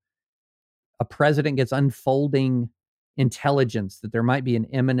 So a president gets unfolding intelligence that there might be an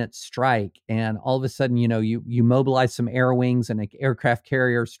imminent strike, and all of a sudden, you mobilize some air wings and an aircraft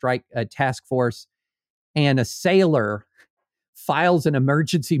carrier strike task force, and a sailor files an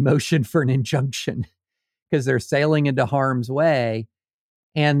emergency motion for an injunction because they're sailing into harm's way.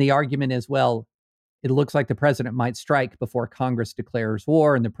 And the argument is, well, it looks like the president might strike before Congress declares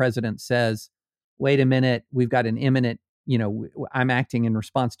war. And the president says, wait a minute, we've got an imminent, I'm acting in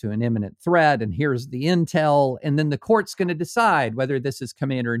response to an imminent threat, and here's the intel. And then the court's going to decide whether this is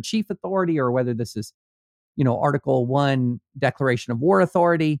commander-in-chief authority or whether this is, Article 1 Declaration of War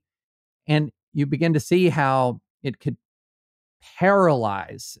authority. And you begin to see how it could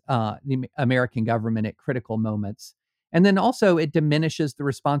paralyze the American government at critical moments. And then also it diminishes the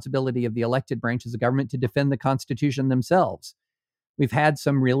responsibility of the elected branches of government to defend the Constitution themselves. We've had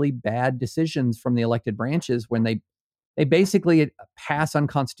some really bad decisions from the elected branches when they basically pass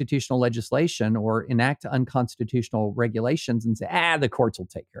unconstitutional legislation or enact unconstitutional regulations and say, the courts will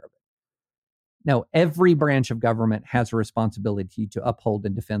take care of it. No, every branch of government has a responsibility to uphold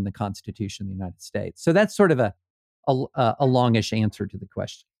and defend the Constitution of the United States. So that's sort of a longish answer to the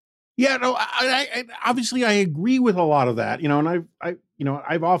question. Yeah, no, I obviously I agree with a lot of that, and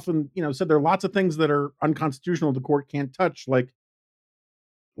I've often, said there are lots of things that are unconstitutional the court can't touch, like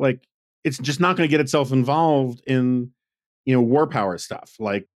it's just not going to get itself involved in, war power stuff.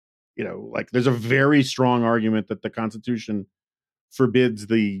 Like there's a very strong argument that the Constitution forbids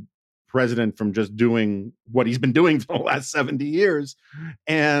the president from just doing what he's been doing for the last 70 years.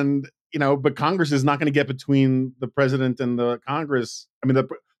 And, but Congress is not going to get between the president and the Congress. I mean,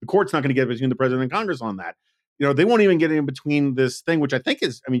 the court's not going to get between the president and Congress on that. They won't even get in between this thing, which I think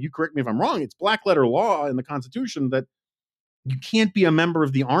is, you correct me if I'm wrong, it's black letter law in the Constitution that you can't be a member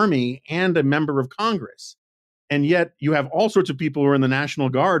of the Army and a member of Congress. And yet you have all sorts of people who are in the National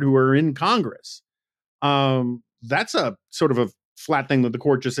Guard who are in Congress. That's a sort of a flat thing that the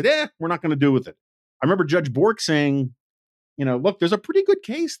court just said, we're not going to do with it. I remember Judge Bork saying, look, there's a pretty good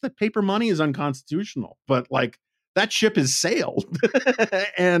case that paper money is unconstitutional, but that ship has sailed.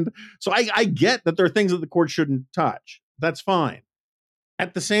 And so I get that there are things that the court shouldn't touch. That's fine.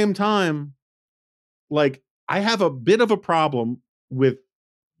 At the same time, I have a bit of a problem with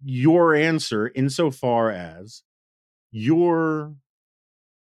your answer insofar as you're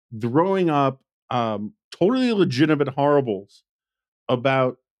throwing up totally legitimate horribles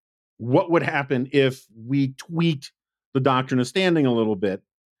about what would happen if we tweaked the doctrine of standing a little bit,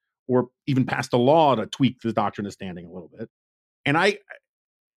 or even passed a law to tweak the doctrine of standing a little bit. And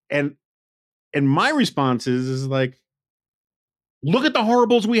my response is look at the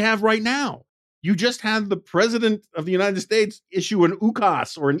horribles we have right now. You just had the president of the United States issue an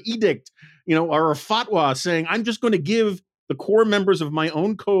ukaz or an edict, or a fatwa saying, I'm just going to give the core members of my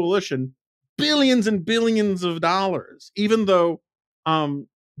own coalition billions and billions of dollars, even though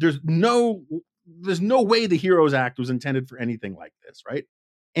there's no way the HEROES Act was intended for anything like this, right?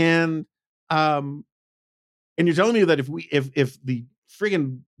 And you're telling me that if the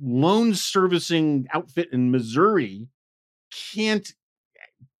friggin' loan servicing outfit in Missouri can't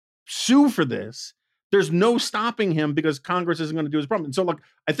sue for this, there's no stopping him because Congress isn't going to do his problem. And so,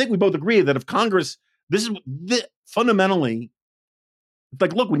 I think we both agree that if Congress, fundamentally,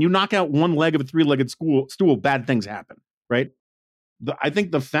 look, when you knock out one leg of a three-legged stool, bad things happen, right? I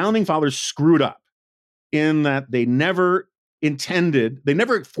think the founding fathers screwed up in that they never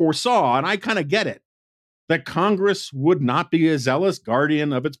foresaw, and I kind of get it, that Congress would not be a zealous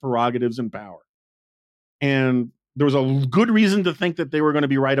guardian of its prerogatives and power. And there was a good reason to think that they were going to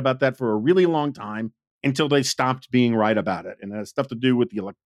be right about that for a really long time until they stopped being right about it. And it has stuff to do with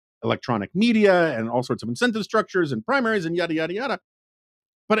the electronic media and all sorts of incentive structures and primaries and yada, yada, yada.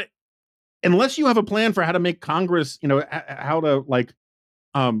 But unless you have a plan for how to make Congress, how to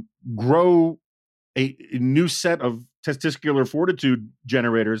grow a new set of testicular fortitude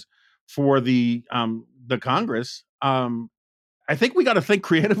generators for the Congress, I think we got to think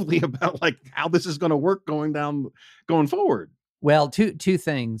creatively about how this is going to work going forward. Well, two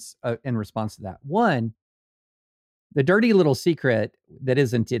things in response to that. One, the dirty little secret that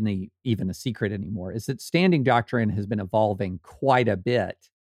isn't even a secret anymore is that standing doctrine has been evolving quite a bit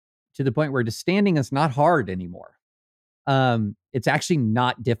to the point where the standing is not hard anymore. It's actually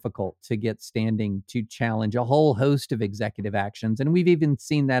not difficult to get standing to challenge a whole host of executive actions. And we've even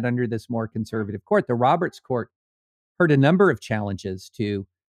seen that under this more conservative court. The Roberts Court heard a number of challenges to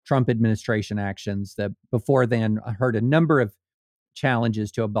Trump administration actions. That before then heard a number of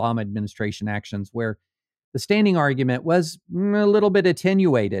challenges to Obama administration actions where the standing argument was a little bit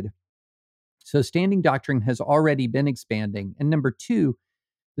attenuated. So standing doctrine has already been expanding. And number two,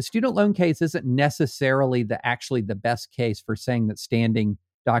 the student loan case isn't necessarily the best case for saying that standing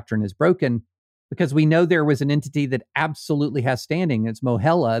doctrine is broken, because we know there was an entity that absolutely has standing. It's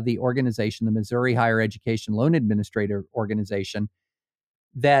MOHELA, the organization, the Missouri Higher Education Loan Administrator Organization,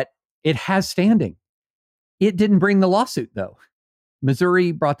 that it has standing. It didn't bring the lawsuit, though.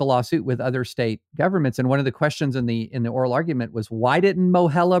 Missouri brought the lawsuit with other state governments. And one of the questions in the oral argument was, why didn't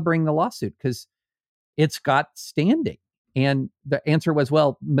MOHELA bring the lawsuit? Because it's got standing. And the answer was,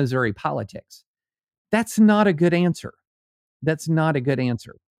 well, Missouri politics. That's not a good answer.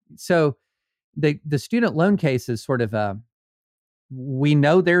 So the student loan case is sort of we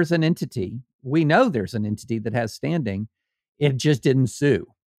know there's an entity that has standing. It just didn't sue.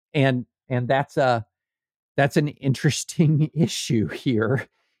 And that's that's an interesting issue here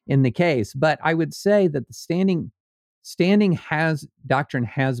in the case. But I would say that the standing doctrine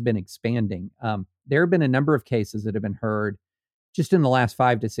has been expanding. There have been a number of cases that have been heard just in the last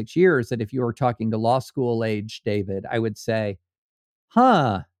 5 to 6 years that if you were talking to law school age David, I would say,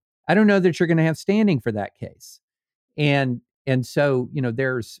 I don't know that you're going to have standing for that case. And so,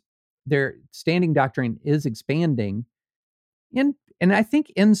 their standing doctrine is expanding and I think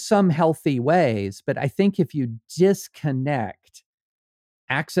in some healthy ways, but I think if you disconnect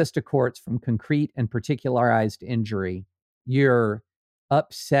access to courts from concrete and particularized injury, you're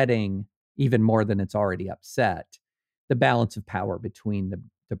upsetting even more than it's already upset the balance of power between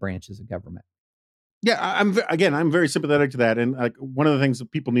the branches of government. Yeah, I'm very sympathetic to that. And like one of the things that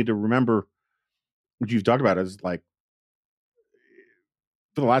people need to remember, which you've talked about, is like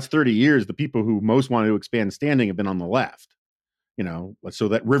for the last 30 years, the people who most wanted to expand standing have been on the left, so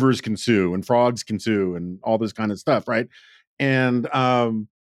that rivers can sue and frogs can sue and all this kind of stuff, right? And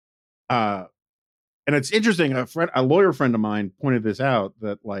it's interesting. A lawyer friend of mine pointed this out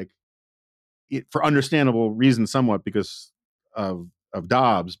that for understandable reasons, somewhat because of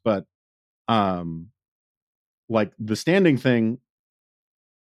Dobbs, but like the standing thing,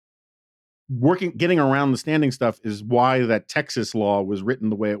 getting around the standing stuff is why that Texas law was written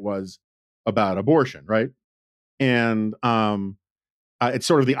the way it was about abortion, right? And it's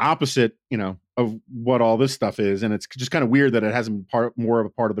sort of the opposite, of what all this stuff is, and it's just kind of weird that it hasn't been more of a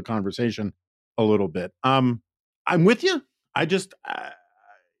part of the conversation a little bit. I'm with you. It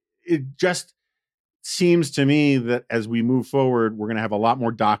just seems to me that as we move forward, we're going to have a lot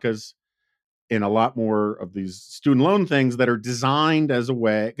more DACAs and a lot more of these student loan things that are designed as a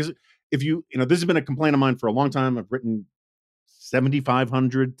way, because if this has been a complaint of mine for a long time. I've written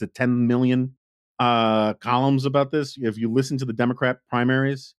 7,500 to 10 million columns about this. If you listen to the Democrat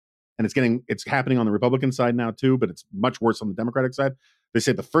primaries, and it's happening on the Republican side now too, but it's much worse on the Democratic side. They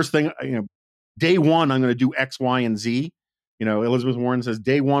say the first thing, day one, I'm going to do X, Y, and Z. Elizabeth Warren says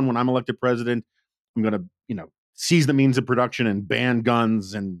day one, when I'm elected president, I'm going to, seize the means of production and ban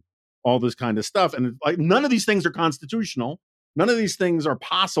guns and all this kind of stuff. And none of these things are constitutional. None of these things are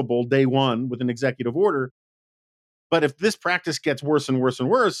possible day one with an executive order. But if this practice gets worse and worse and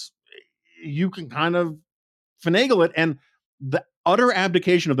worse, you can kind of finagle it. And the utter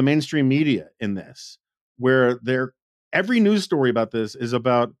abdication of the mainstream media in this, where every news story about this is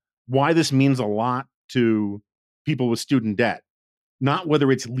about why this means a lot to people with student debt, not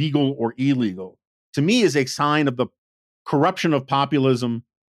whether it's legal or illegal, to me is a sign of the corruption of populism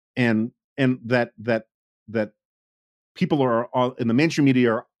and that people are in the mainstream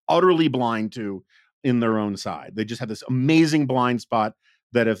media are utterly blind to in their own side. They just have this amazing blind spot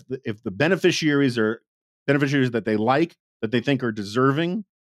that if the beneficiaries are beneficiaries that they like, that they think are deserving,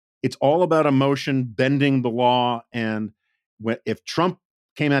 it's all about emotion, bending the law. And if Trump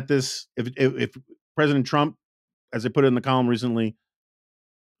came at this, if President Trump, as I put it in the column recently,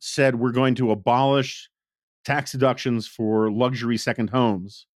 said we're going to abolish tax deductions for luxury second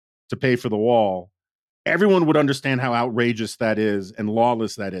homes to pay for the wall, everyone would understand how outrageous that is and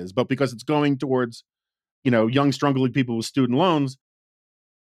lawless that is. But because it's going towards, young, struggling people with student loans,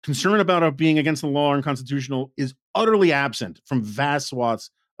 concern about it being against the law or unconstitutional is utterly absent from vast swaths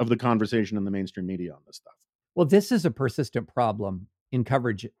of the conversation in the mainstream media on this stuff. Well, this is a persistent problem in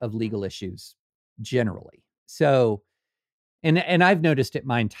coverage of legal issues generally. So, and I've noticed it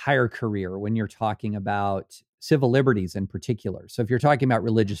my entire career when you're talking about civil liberties in particular. So if you're talking about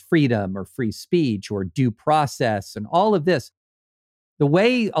religious freedom or free speech or due process and all of this, the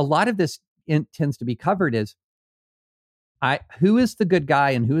way a lot of this tends to be covered is who is the good guy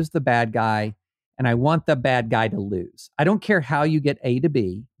and who is the bad guy, and I want the bad guy to lose. I don't care how you get A to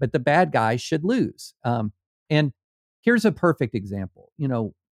B, but the bad guy should lose. And here's a perfect example.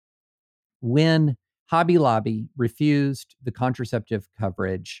 When Hobby Lobby refused the contraceptive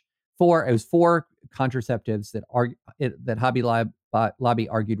coverage it was four contraceptives that Hobby Lobby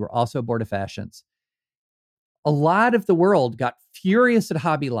argued were also abortifacients. A lot of the world got furious at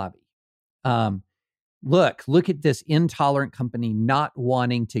Hobby Lobby. Look at this intolerant company not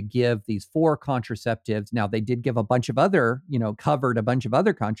wanting to give these 4 contraceptives. Now, they did give a bunch of other, covered a bunch of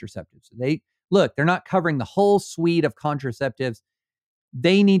other contraceptives. They're not covering the whole suite of contraceptives.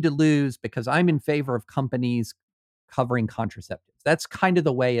 They need to lose because I'm in favor of companies covering contraceptives. That's kind of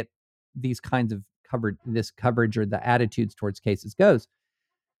the way these kinds of coverage or the attitudes towards cases goes.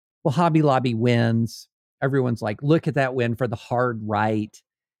 Well, Hobby Lobby wins. Everyone's like, look at that win for the hard right.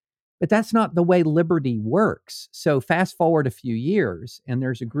 But that's not the way liberty works. So fast forward a few years, and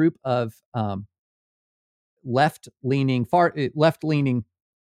there's a group of left-leaning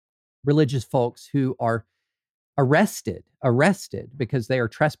religious folks who are arrested because they are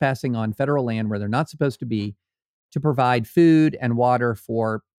trespassing on federal land where they're not supposed to be, to provide food and water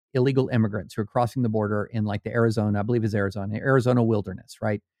for illegal immigrants who are crossing the border in like the Arizona wilderness,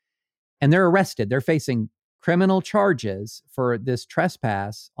 right? And they're arrested. They're facing criminal charges for this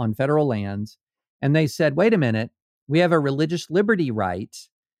trespass on federal lands. And they said, wait a minute, we have a religious liberty right.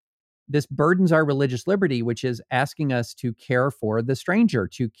 This burdens our religious liberty, which is asking us to care for the stranger,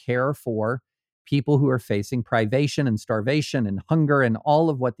 to care for people who are facing privation and starvation and hunger and all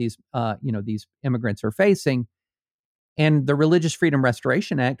of what these immigrants are facing. And the Religious Freedom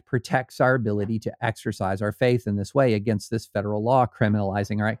Restoration Act protects our ability to exercise our faith in this way against this federal law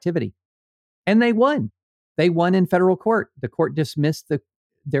criminalizing our activity. And they won. They won in federal court. The court dismissed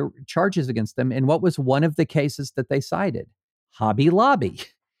their charges against them. And what was one of the cases that they cited? Hobby Lobby.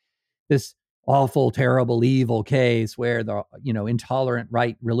 This awful, terrible, evil case where the, intolerant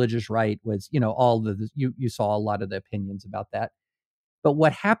right, religious right was, you saw a lot of the opinions about that. But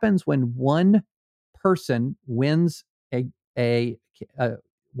what happens when one person wins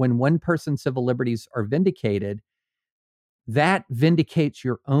when one person's civil liberties are vindicated, that vindicates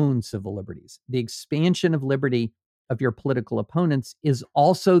your own civil liberties. The expansion of liberty of your political opponents is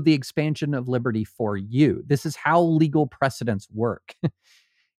also the expansion of liberty for you. This is how legal precedents work.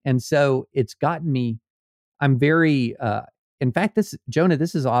 And so it's gotten me, I'm very, in fact, Jonah,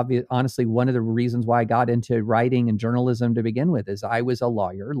 this is honestly one of the reasons why I got into writing and journalism to begin with, is I was a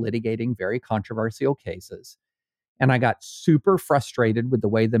lawyer litigating very controversial cases. And I got super frustrated with the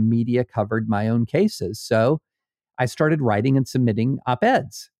way the media covered my own cases. So I started writing and submitting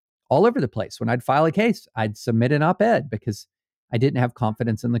op-eds all over the place. When I'd file a case, I'd submit an op-ed because I didn't have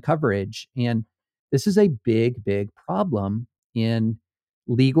confidence in the coverage. And this is a big, big problem in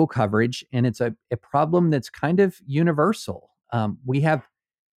legal coverage. And it's a problem that's kind of universal. We have,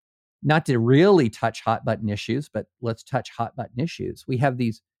 not to really touch hot button issues, but let's touch hot button issues. We have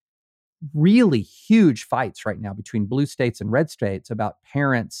these really huge fights right now between blue states and red states about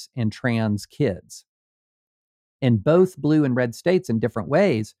parents and trans kids. And both blue and red states in different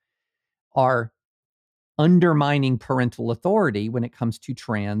ways are undermining parental authority when it comes to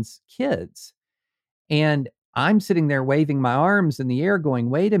trans kids. And I'm sitting there waving my arms in the air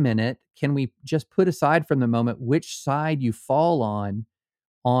going, wait a minute, can we just put aside from the moment which side you fall on,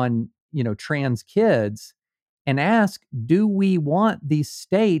 trans kids, and ask, do we want the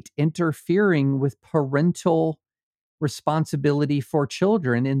state interfering with parental responsibility for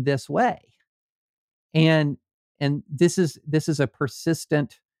children in this way? And this is a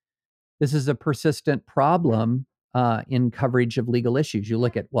persistent problem in coverage of legal issues. You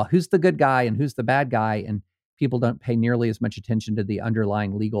look at, well, who's the good guy and who's the bad guy, and people don't pay nearly as much attention to the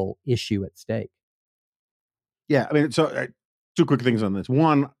underlying legal issue at stake. Yeah, I mean, so two quick things on this.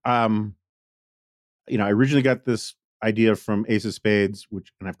 One, I originally got this idea from Ace of Spades,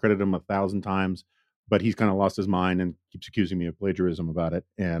 and I've credited him 1,000 times, but he's kind of lost his mind and keeps accusing me of plagiarism about it.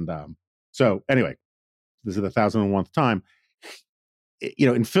 And so anyway, this is the 1,001th time.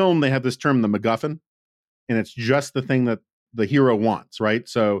 In film, they have this term, the MacGuffin, and it's just the thing that the hero wants, right?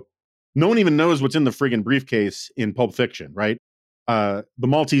 So no one even knows what's in the friggin' briefcase in Pulp Fiction, right? The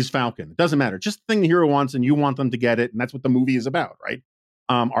Maltese Falcon. It doesn't matter. Just the thing the hero wants, and you want them to get it, and that's what the movie is about, right?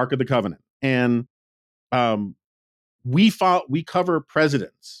 Ark of the Covenant. And we cover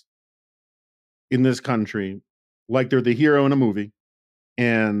presidents in this country like they're the hero in a movie,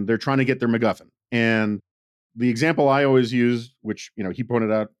 and they're trying to get their MacGuffin. And the example I always use, which he pointed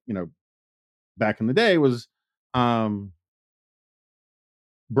out, back in the day, was Barack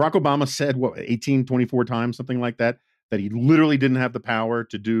Obama said 24 times, something like that he literally didn't have the power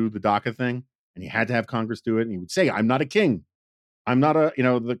to do the DACA thing, and he had to have Congress do it. And he would say, "I'm not a king. I'm not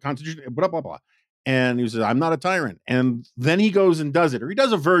the Constitution, blah, blah, blah." And he says, "I'm not a tyrant." And then he goes and does it, or he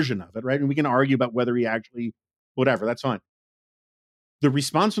does a version of it, right? And we can argue about whether he actually, whatever, that's fine. The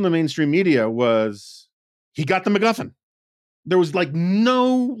response from the mainstream media was, he got the MacGuffin. There was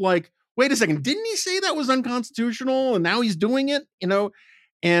no, wait a second, didn't he say that was unconstitutional? And now he's doing it,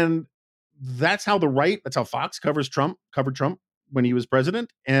 And that's how that's how Fox covered Trump when he was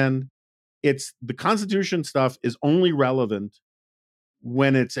president. And it's the Constitution stuff is only relevant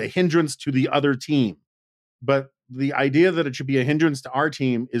when it's a hindrance to the other team. But the idea that it should be a hindrance to our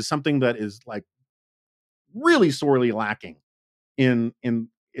team is something that is really sorely lacking in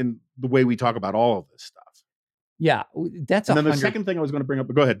the way we talk about all of this stuff. Yeah, that's. And then the second thing I was going to bring up,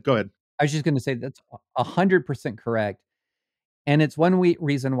 but go ahead. I was just going to say that's 100% correct, and it's one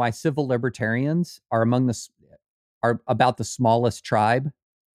reason why civil libertarians are about the smallest tribe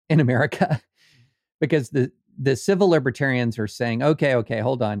in America, because the civil libertarians are saying, okay,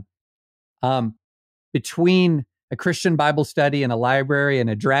 hold on, between a Christian Bible study in a library and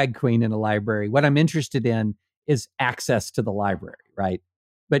a drag queen in a library. What I'm interested in is access to the library, right?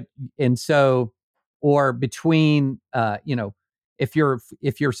 Or between, if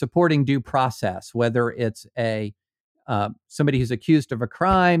you're supporting due process, whether it's somebody who's accused of a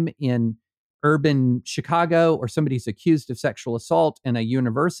crime in urban Chicago or somebody who's accused of sexual assault in a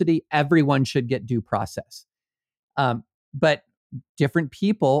university, everyone should get due process. But different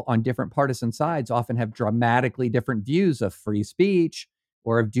people on different partisan sides often have dramatically different views of free speech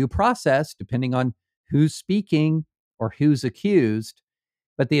or of due process, depending on who's speaking or who's accused.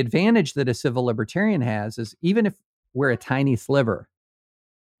 But the advantage that a civil libertarian has is even if we're a tiny sliver,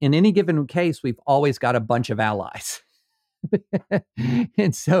 in any given case, we've always got a bunch of allies.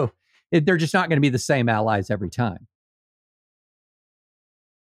 And so they're just not going to be the same allies every time.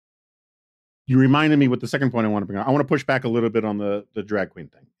 You reminded me with the second point I want to bring up. I want to push back a little bit on the drag queen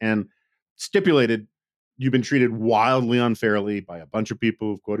thing. And stipulated, you've been treated wildly unfairly by a bunch of people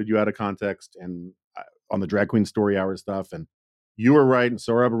who've quoted you out of context and on the drag queen story hour stuff. And you were right and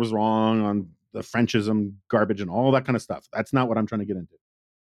Sohrab was wrong on the Frenchism garbage and all that kind of stuff. That's not what I'm trying to get into.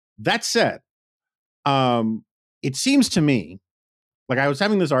 That said, it seems to me like I was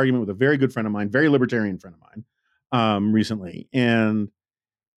having this argument with a very good friend of mine, very libertarian friend of mine, recently. And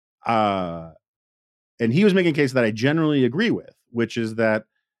he was making a case that I generally agree with, which is that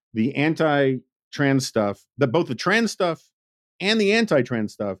the anti-trans stuff, that both the trans stuff and the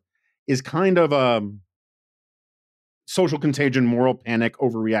anti-trans stuff is kind of social contagion, moral panic,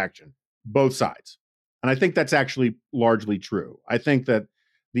 overreaction, both sides. And I think that's actually largely true. I think that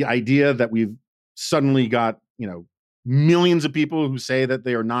the idea that we've suddenly got, millions of people who say that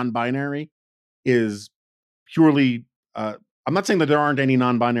they are non-binary is purely, I'm not saying that there aren't any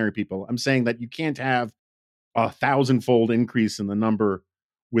non-binary people. I'm saying that you can't have 1,000-fold increase in the number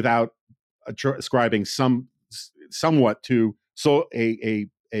without ascribing somewhat to a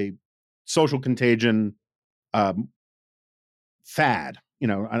social contagion fad.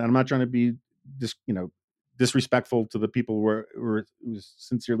 I'm not trying to be disrespectful to the people who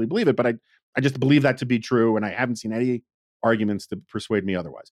sincerely believe it, but I just believe that to be true, and I haven't seen any arguments to persuade me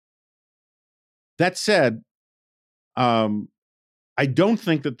otherwise. That said, I don't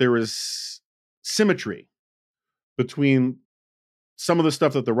think that there is symmetry between some of the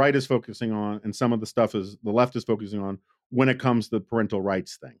stuff that the right is focusing on and some of the stuff the left is focusing on when it comes to the parental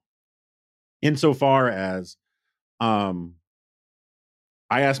rights thing. Insofar as I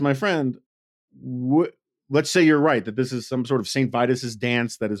asked my friend, let's say you're right, that this is some sort of St. Vitus's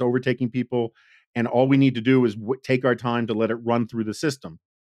dance that is overtaking people, and all we need to do is take our time to let it run through the system,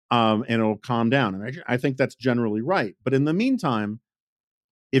 and it'll calm down. And I think that's generally right. But in the meantime,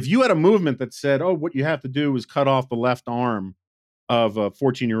 if you had a movement that said, oh, what you have to do is cut off the left arm of a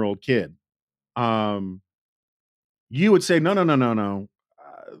 14-year-old kid, you would say, no.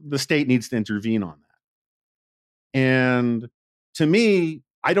 The state needs to intervene on that. And to me,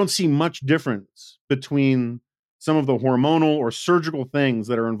 I don't see much difference between some of the hormonal or surgical things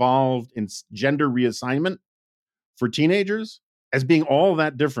that are involved in gender reassignment for teenagers as being all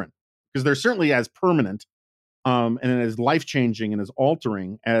that different, because they're certainly as permanent and as life-changing and as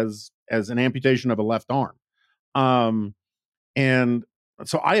altering as an amputation of a left arm. And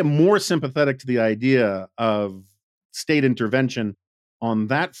so I am more sympathetic to the idea of state intervention on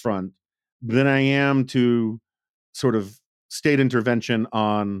that front than I am to sort of state intervention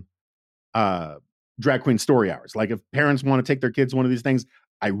on drag queen story hours. Like if parents want to take their kids to one of these things,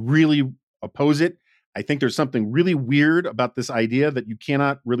 I really oppose it. I think there's something really weird about this idea that you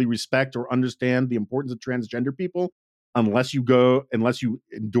cannot really respect or understand the importance of transgender people unless you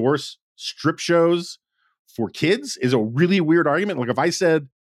endorse strip shows for kids is a really weird argument. Like if I said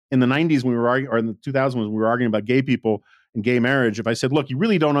in the 90s when we were arguing, or in the 2000s when we were arguing about gay people and gay marriage, if I said, look, you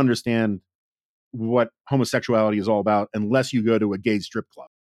really don't understand what homosexuality is all about unless you go to a gay strip club,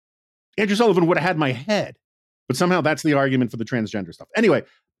 Andrew Sullivan would have had my head. But somehow that's the argument for the transgender stuff. Anyway,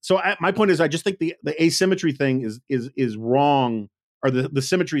 so my point is, I just think the asymmetry thing is wrong, or the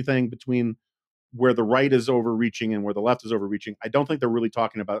symmetry thing between where the right is overreaching and where the left is overreaching. I don't think they're really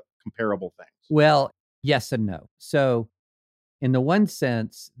talking about comparable things. Well, yes and no. So in the one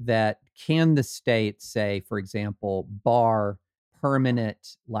sense that can the state say, for example, bar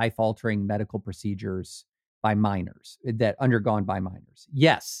permanent life-altering medical procedures by minors that undergone by minors?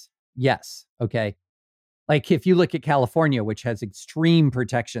 Yes. Okay. Like if you look at California, which has extreme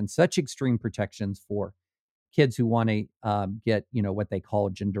protections, such extreme protections for kids who want to get, what they call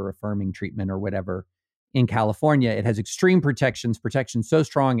gender affirming treatment or whatever. In California, it has extreme protections so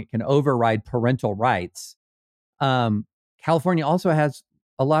strong it can override parental rights. California also has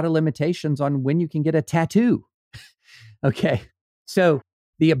a lot of limitations on when you can get a tattoo. Okay. So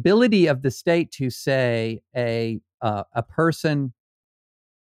the ability of the state to say a person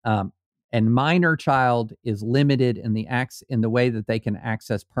and minor child is limited in the way that they can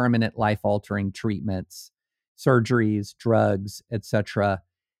access permanent life-altering treatments, surgeries, drugs, etc.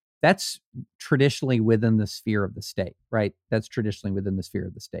 That's traditionally within the sphere of the state, right? That's traditionally within the sphere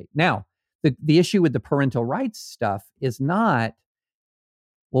of the state. Now, the issue with the parental rights stuff is not,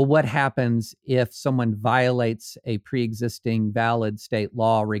 well, what happens if someone violates a pre-existing valid state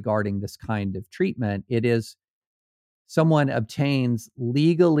law regarding this kind of treatment? It is someone obtains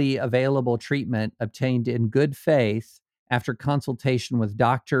legally available treatment obtained in good faith after consultation with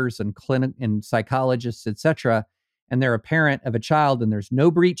doctors and clinic and psychologists, etc., and they're a parent of a child, and there's no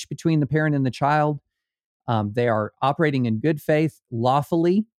breach between the parent and the child. They are operating in good faith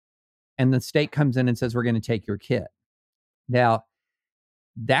lawfully, and the state comes in and says, we're going to take your kid. Now,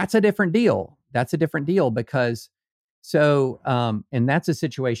 that's a different deal. That's a different deal because and that's a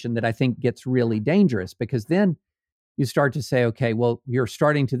situation that I think gets really dangerous, because then you start to say, okay, well, you're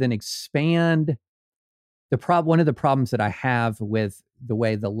starting to then expand one of the problems that I have with the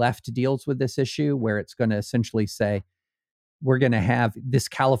way the left deals with this issue, where it's going to essentially say, we're going to have this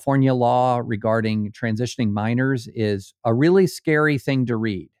California law regarding transitioning minors, is a really scary thing to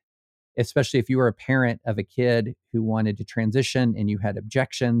read, especially if you were a parent of a kid who wanted to transition and you had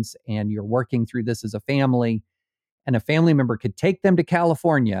objections and you're working through this as a family, and a family member could take them to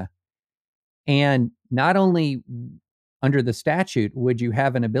California, and not only under the statute would you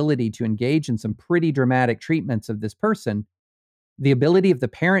have an ability to engage in some pretty dramatic treatments of this person, the ability of the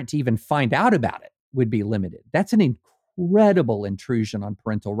parent to even find out about it would be limited. That's an incredible intrusion on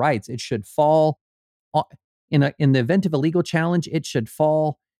parental rights. It should fall in the event of a legal challenge, it should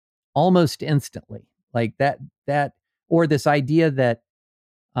fall almost instantly. Like that, or this idea that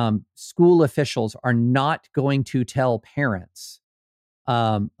school officials are not going to tell parents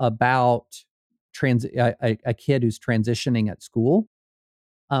about a kid who's transitioning at school.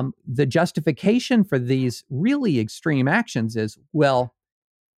 The justification for these really extreme actions is, well,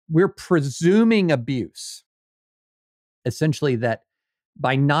 we're presuming abuse. Essentially, that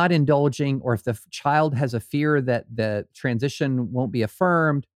by not indulging, or if the child has a fear that the transition won't be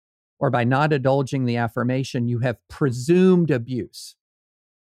affirmed, or by not indulging the affirmation, you have presumed abuse.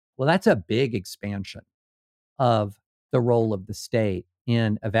 Well, that's a big expansion of the role of the state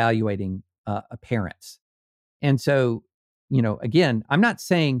in evaluating parents. And so, again, I'm not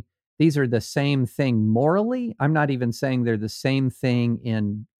saying these are the same thing morally. I'm not even saying they're the same thing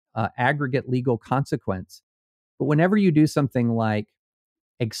in aggregate legal consequence. But whenever you do something like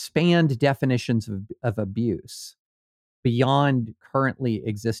expand definitions of abuse beyond currently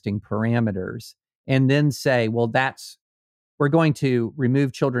existing parameters, and then say, well, we're going to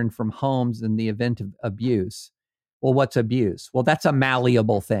remove children from homes in the event of abuse. Well, what's abuse? Well, that's a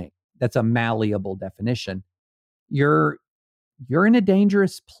malleable thing. That's a malleable definition. You're in a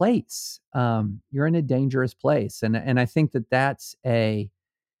dangerous place. You're in a dangerous place, and I think that's a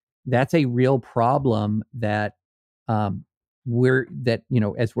real problem that as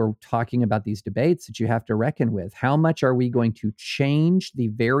we're talking about these debates, that you have to reckon with. How much are we going to change the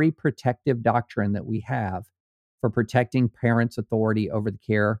very protective doctrine that we have for protecting parents' authority over the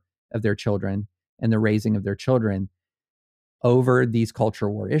care of their children and the raising of their children over these culture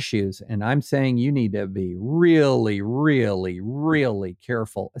war issues? And I'm saying you need to be really, really, really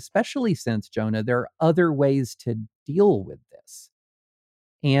careful, especially since, Jonah, there are other ways to deal with this.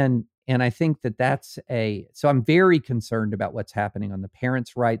 And I think so I'm very concerned about what's happening on the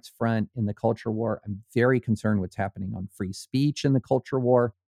parents' rights front in the culture war. I'm very concerned what's happening on free speech in the culture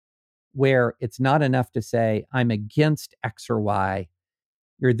war, where it's not enough to say, I'm against X or Y.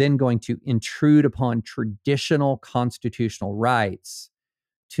 You're then going to intrude upon traditional constitutional rights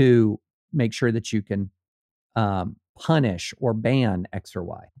to make sure that you can punish or ban X or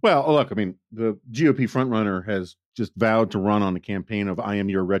Y. Well, look, I mean, the GOP frontrunner has just vowed to run on a campaign of "I am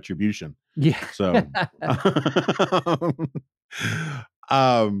your retribution." Yeah. So,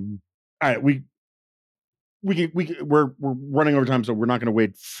 all right, we're running over time, so we're not going to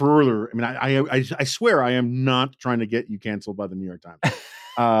wait further. I mean, I swear I am not trying to get you canceled by the New York Times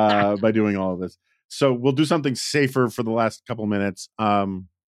by doing all of this. So we'll do something safer for the last couple minutes.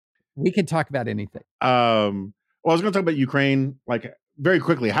 We can talk about anything. Well, I was going to talk about Ukraine, like very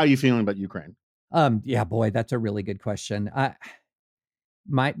quickly. How are you feeling about Ukraine? Yeah, boy, that's a really good question.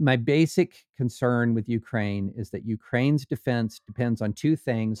 My basic concern with Ukraine is that Ukraine's defense depends on two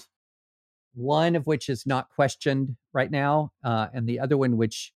things. One of which is not questioned right now, and the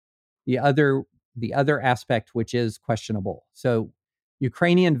other aspect which is questionable. So,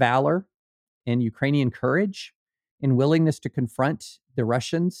 Ukrainian valor and Ukrainian courage and willingness to confront the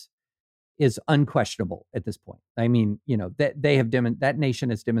Russians is unquestionable at this point. I mean, that that nation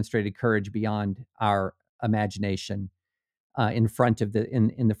has demonstrated courage beyond our imagination in front of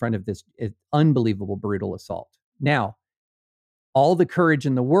this unbelievable, brutal assault. Now, all the courage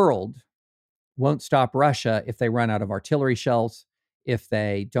in the world won't stop Russia if they run out of artillery shells, if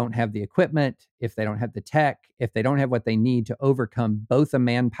they don't have the equipment, if they don't have the tech, if they don't have what they need to overcome both a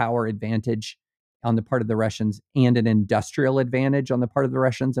manpower advantage on the part of the Russians and an industrial advantage on the part of the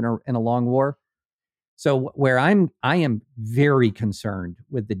Russians in a long war. So where I am very concerned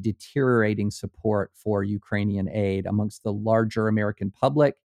with the deteriorating support for Ukrainian aid amongst the larger American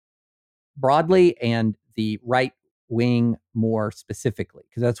public broadly and the right wing more specifically,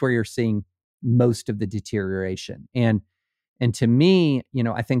 because that's where you're seeing most of the deterioration. And to me,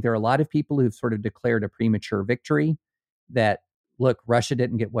 I think there are a lot of people who've sort of declared a premature victory that, look, Russia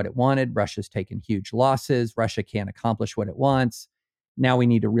didn't get what it wanted. Russia's taken huge losses. Russia can't accomplish what it wants. Now we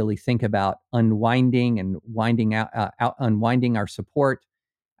need to really think about unwinding and unwinding our support.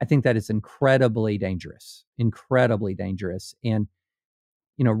 I think that is incredibly dangerous. And,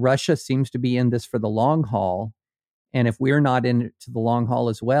 Russia seems to be in this for the long haul. And if we're not in it to the long haul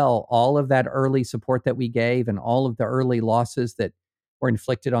as well, all of that early support that we gave and all of the early losses that were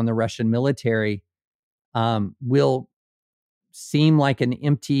inflicted on the Russian military will seem like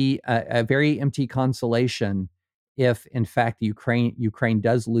a very empty consolation if, in fact, Ukraine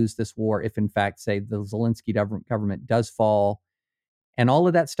does lose this war, if, in fact, say, the Zelensky government does fall, and all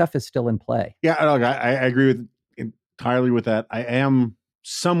of that stuff is still in play. Yeah, I agree entirely with that. I am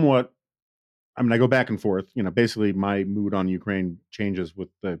somewhat, I go back and forth. Basically my mood on Ukraine changes with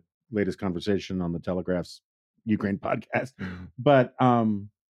the latest conversation on the Telegraph's Ukraine podcast. But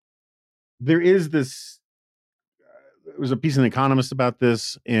there is this, there was a piece in The Economist about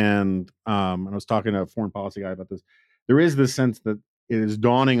this, and I was talking to a foreign policy guy about this. There is this sense that it is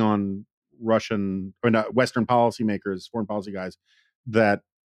dawning on Western policymakers, foreign policy guys, that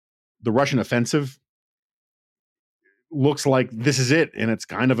the Russian offensive looks like this is it, and it's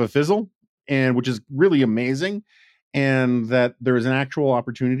kind of a fizzle, and which is really amazing, and that there is an actual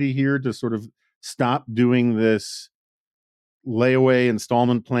opportunity here to sort of stop doing this layaway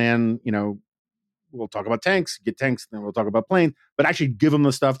installment plan. We'll talk about tanks, get tanks, then we'll talk about planes, but actually give them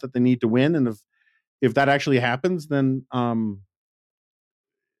the stuff that they need to win. And if that actually happens, then my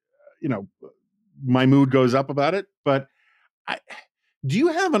mood goes up about it. But do you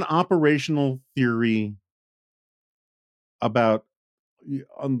have an operational theory about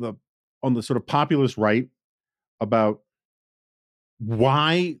on the sort of populist right about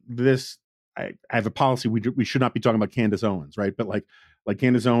why this? I have a policy we should not be talking about Candace Owens, right? But like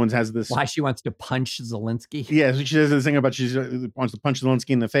Candace Owens has this, why she wants to punch Zelensky. Yeah, she says this thing about she wants to punch Zelensky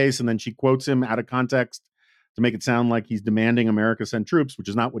in the face, and then she quotes him out of context to make it sound like he's demanding America send troops, which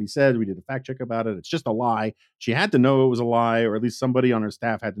is not what he said. We did a fact check about it. It's just a lie. She had to know it was a lie, or at least somebody on her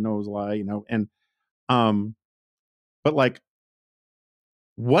staff had to know it was a lie, And but like,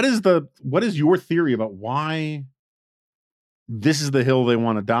 what is your theory about why this is the hill they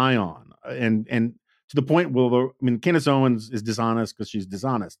want to die on? And to the point, Candace Owens is dishonest because she's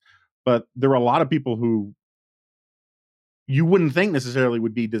dishonest, but there are a lot of people who you wouldn't think necessarily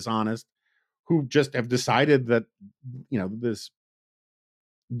would be dishonest, who just have decided that, this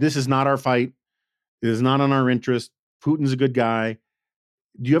is not our fight. It is not in our interest. Putin's a good guy.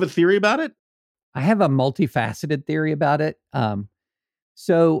 Do you have a theory about it? I have a multifaceted theory about it.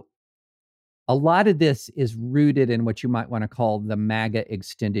 So a lot of this is rooted in what you might want to call the MAGA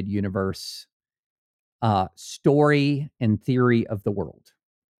extended universe story and theory of the world.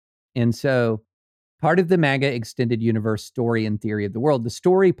 And so part of the MAGA extended universe story and theory of the world, the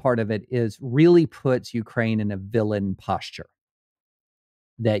story part of it really puts Ukraine in a villain posture.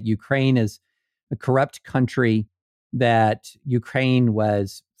 That Ukraine is a corrupt country, that Ukraine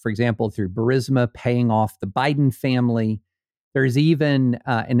was, for example, through Burisma, paying off the Biden family. There's even,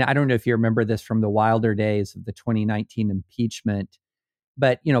 and I don't know if you remember this from the wilder days of the 2019 impeachment,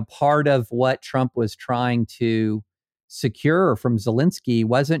 but, part of what Trump was trying to secure from Zelensky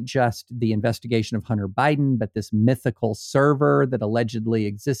wasn't just the investigation of Hunter Biden, but this mythical server that allegedly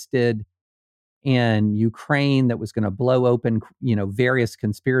existed in Ukraine that was going to blow open, various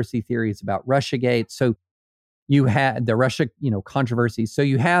conspiracy theories about Russiagate. So you had the Russia, controversy. So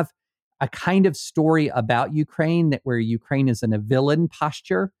you have a kind of story about Ukraine where Ukraine is in a villain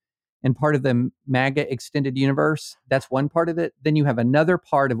posture and part of the MAGA extended universe. That's one part of it. Then you have another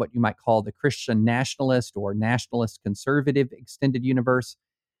part of what you might call the Christian nationalist or nationalist conservative extended universe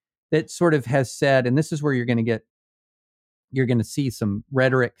that sort of has said, and this is where you're going to see some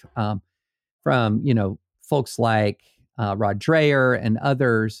rhetoric from, folks like Rod Dreher and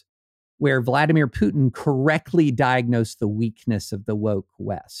others, where Vladimir Putin correctly diagnosed the weakness of the woke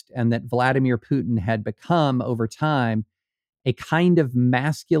West, and that Vladimir Putin had become, over time, a kind of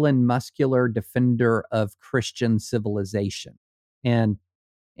masculine, muscular defender of Christian civilization. And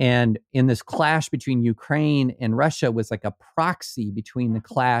in this clash between Ukraine and Russia was like a proxy between the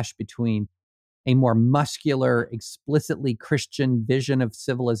clash between a more muscular, explicitly Christian vision of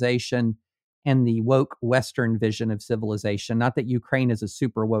civilization and the woke Western vision of civilization. Not that Ukraine is a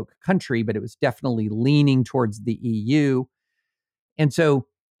super woke country, but it was definitely leaning towards the EU. And so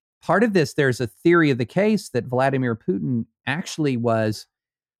part of this, there's a theory of the case that Vladimir Putin actually was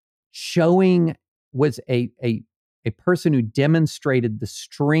a person who demonstrated the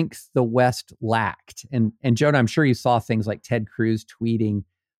strength the West lacked. And Jonah, I'm sure you saw things like Ted Cruz tweeting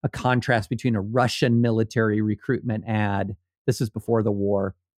a contrast between a Russian military recruitment ad, this is before the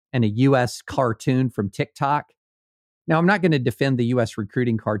war, and a U.S. cartoon from TikTok. Now, I'm not going to defend the U.S.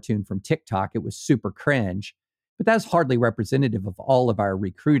 recruiting cartoon from TikTok. It was super cringe, but that's hardly representative of all of our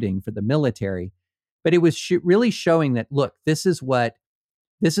recruiting for the military. But it was really showing that, look, this is what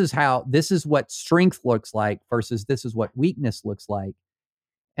strength looks like versus this is what weakness looks like.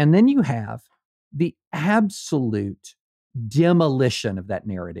 And then you have the absolute demolition of that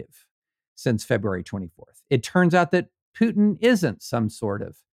narrative since February 24th. It turns out that Putin isn't some sort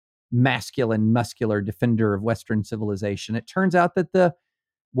of masculine, muscular defender of Western civilization. It turns out that the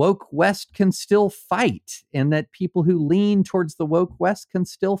woke West can still fight, and that people who lean towards the woke West can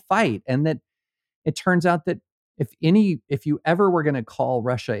still fight. And that it turns out that if you ever were going to call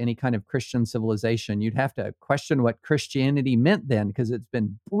Russia any kind of Christian civilization, you'd have to question what Christianity meant then, because it's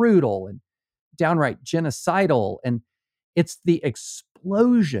been brutal and downright genocidal. And it's the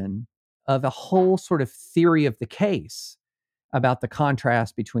explosion of a whole sort of theory of the case about the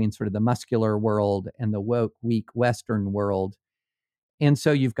contrast between sort of the muscular world and the woke, weak Western world. And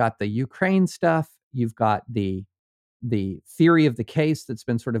so you've got the Ukraine stuff, you've got the theory of the case that's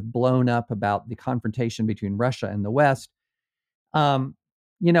been sort of blown up about the confrontation between Russia and the West. And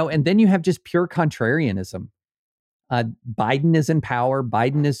then you have just pure contrarianism. Biden is in power.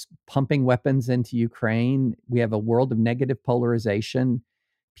 Biden is pumping weapons into Ukraine. We have a world of negative polarization.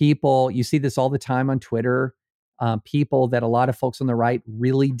 People, you see this all the time on Twitter. People that a lot of folks on the right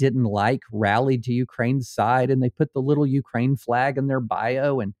really didn't like rallied to Ukraine's side, and they put the little Ukraine flag in their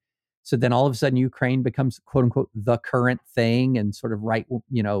bio. And so then all of a sudden Ukraine becomes, quote unquote, the current thing, and sort of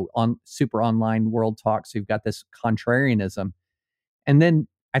on super online world talk. So you've got this contrarianism. And then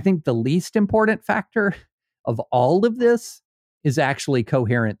I think the least important factor of all of this is actually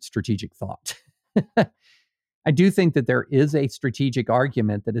coherent strategic thought. I do think that there is a strategic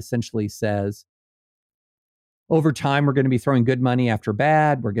argument that essentially says, over time, we're going to be throwing good money after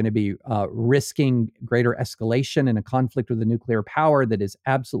bad. We're going to be risking greater escalation in a conflict with a nuclear power that is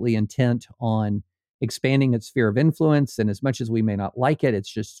absolutely intent on expanding its sphere of influence. And as much as we may not like it, it's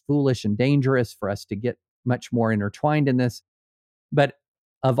just foolish and dangerous for us to get much more intertwined in this. But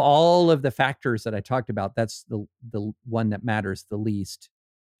of all of the factors that I talked about, that's the one that matters the least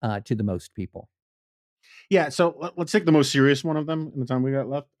to the most people. Yeah, so let's take the most serious one of them in the time we got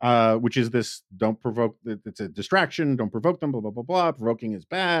left, which is this: don't provoke. It's a distraction. Don't provoke them. Blah blah blah blah. Provoking is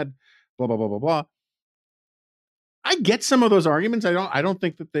bad. Blah blah blah blah blah. I get some of those arguments. I don't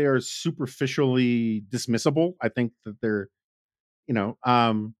think that they are superficially dismissible. I think that they're,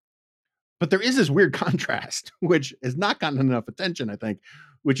 but there is this weird contrast, which has not gotten enough attention, I think,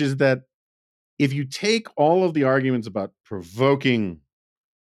 which is that if you take all of the arguments about provoking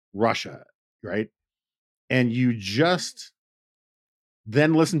Russia, right, and you just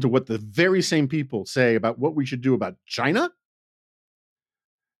then listen to what the very same people say about what we should do about China,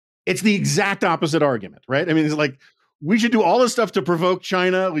 it's the exact opposite argument, right? I mean, it's like, we should do all this stuff to provoke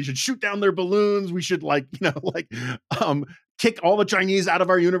China. We should shoot down their balloons. We should kick all the Chinese out of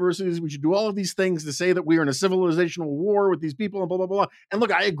our universities. We should do all of these things to say that we are in a civilizational war with these people and blah, blah, blah. And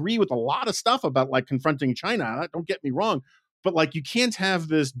look, I agree with a lot of stuff about like confronting China. Don't get me wrong, but like, you can't have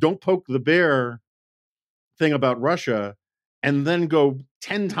this don't poke the bear thing about Russia and then go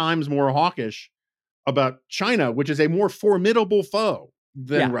 10 times more hawkish about China, which is a more formidable foe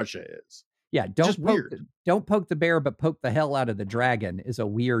than Russia is. Yeah, don't poke the bear, but poke the hell out of the dragon is a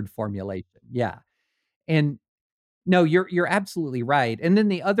weird formulation. Yeah. And no, you're absolutely right. And then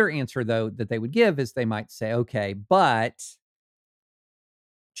the other answer, though, that they would give is they might say, okay, but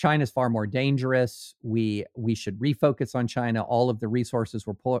China's far more dangerous. We should refocus on China. All of the resources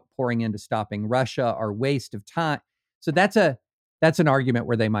we're pouring into stopping Russia are waste of time. So that's an argument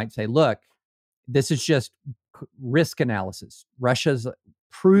where they might say, look, this is just risk analysis. Russia's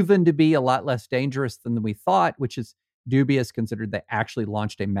proven to be a lot less dangerous than we thought, which is dubious considered they actually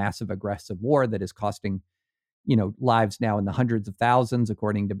launched a massive aggressive war that is costing, lives now in the hundreds of thousands,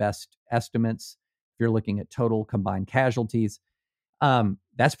 according to best estimates. If you're looking at total combined casualties,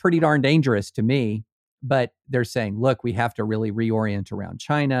 that's pretty darn dangerous to me. But they're saying, look, we have to really reorient around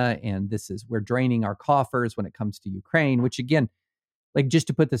China. And we're draining our coffers when it comes to Ukraine, which again, like just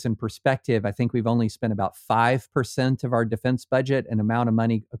to put this in perspective, I think we've only spent about 5% of our defense budget, an amount of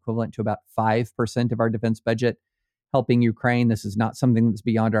money equivalent to about 5% of our defense budget helping Ukraine. This is not something that's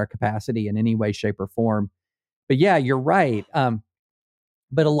beyond our capacity in any way, shape, or form. But yeah, you're right.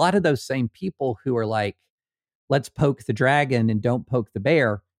 But a lot of those same people who are like, let's poke the dragon and don't poke the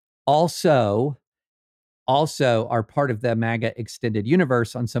bear, also are part of the MAGA extended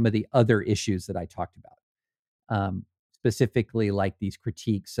universe on some of the other issues that I talked about. Specifically like these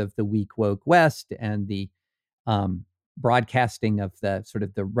critiques of the weak woke West and the broadcasting of the sort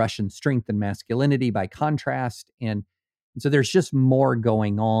of the Russian strength and masculinity by contrast. And so there's just more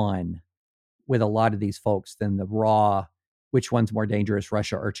going on with a lot of these folks than the raw, which one's more dangerous,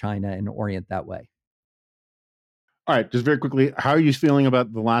 Russia or China, and orient that way. All right, just very quickly, how are you feeling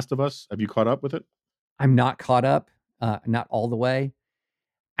about The Last of Us? Have you caught up with it? I'm not caught up, not all the way.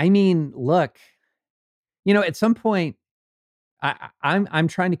 I mean, look, at some point, I'm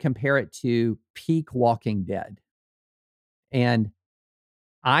trying to compare it to peak Walking Dead. And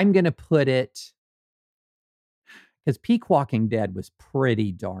I'm going to put it, because peak Walking Dead was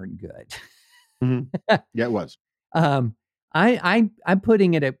pretty darn good. Mm-hmm. Yeah, it was. I'm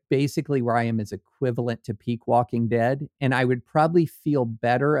putting it at basically where I am as equivalent to peak Walking Dead. And I would probably feel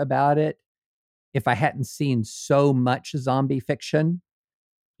better about it if I hadn't seen so much zombie fiction.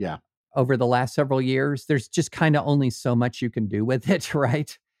 Yeah. Over the last several years. There's just kind of only so much you can do with it,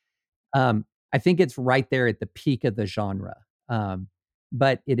 right? I think it's right there at the peak of the genre.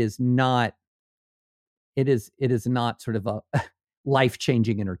 But it is not sort of a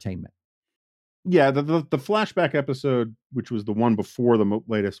life-changing entertainment. Yeah, the flashback episode, which was the one before the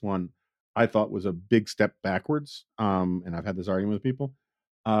latest one, I thought was a big step backwards. And I've had this argument with people.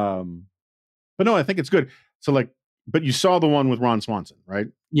 But no, I think it's good. So but you saw the one with Ron Swanson, right?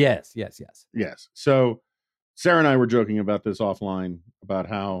 Yes. So Sarah and I were joking about this offline about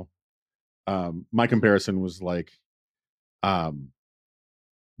how my comparison was like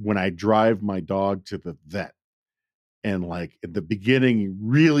when I drive my dog to the vet, and like at the beginning,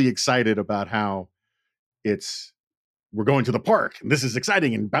 really excited about how we're going to the park and this is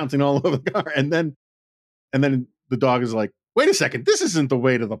exciting and bouncing all over the car. And then the dog is like, wait a second, this isn't the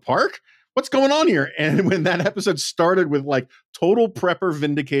way to the park. What's going on here? And when that episode started with like total prepper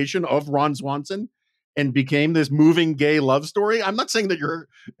vindication of Ron Swanson and became this moving gay love story, I'm not saying that you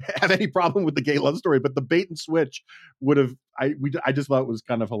have any problem with the gay love story, but the bait and switch I just thought it was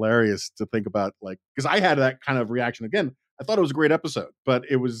kind of hilarious to think about, like, because I had that kind of reaction again. I thought it was a great episode, but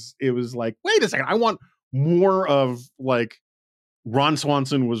it was like, wait a second, I want more of like Ron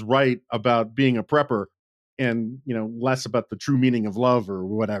Swanson was right about being a prepper, and less about the true meaning of love or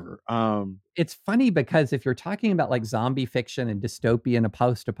whatever. It's funny because if you're talking about like zombie fiction and dystopian,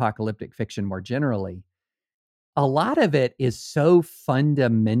 post-apocalyptic fiction more generally, a lot of it is so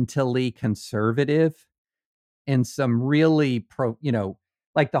fundamentally conservative, and some really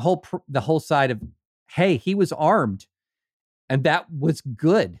like the whole side of, hey, he was armed, and that was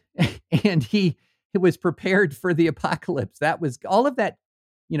good, and he was prepared for the apocalypse. That was all of that,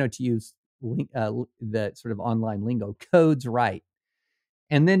 to use the sort of online lingo, codes right.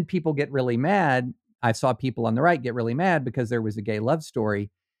 And then people get really mad. I saw people on the right get really mad because there was a gay love story.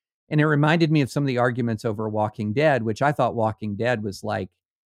 And it reminded me of some of the arguments over Walking Dead, which I thought Walking Dead was like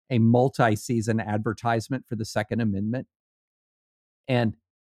a multi-season advertisement for the Second Amendment. And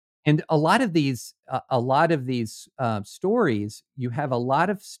a lot of these stories, you have a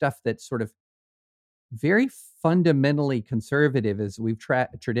lot of stuff that's sort of very fundamentally conservative, as we've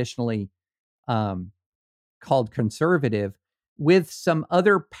traditionally called conservative, with some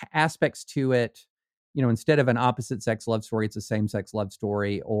other aspects to it. Instead of an opposite sex love story, it's a same sex love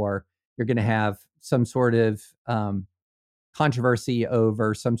story, or you're going to have some sort of controversy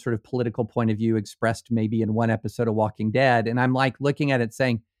over some sort of political point of view expressed maybe in one episode of Walking Dead. And I'm like looking at it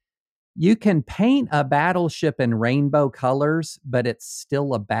saying, you can paint a battleship in rainbow colors, but it's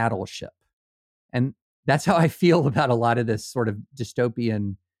still a battleship. And that's how I feel about a lot of this sort of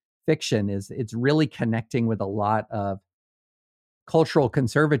dystopian fiction. Is it's really connecting with a lot of cultural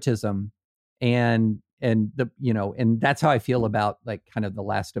conservatism, and that's how I feel about like kind of The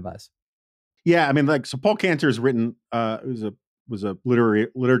Last of Us. Yeah, I mean, like, so Paul Cantor has written, was a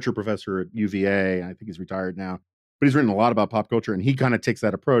literature professor at UVA. I think he's retired now. but he's written a lot about pop culture, and he kind of takes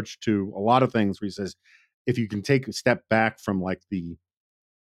that approach to a lot of things where he says, if you can take a step back from like the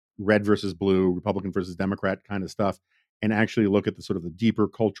red versus blue, Republican versus Democrat kind of stuff, and actually look at the sort of the deeper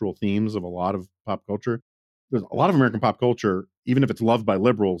cultural themes of a lot of pop culture. There's a lot of American pop culture, even if it's loved by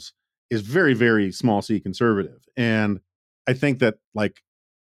liberals, is very, very small c conservative. And I think that part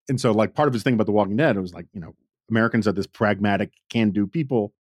of his thing about The Walking Dead, it was like, Americans are this pragmatic, can-do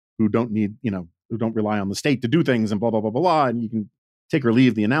people who don't need, who don't rely on the state to do things and blah, blah, blah, blah, blah. And you can take or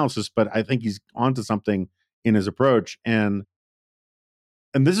leave the analysis, but I think he's onto something in his approach. And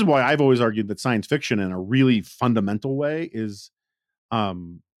this is why I've always argued that science fiction in a really fundamental way is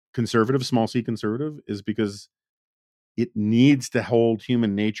conservative, small c conservative, is because it needs to hold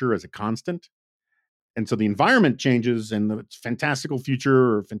human nature as a constant. And so the environment changes and it's fantastical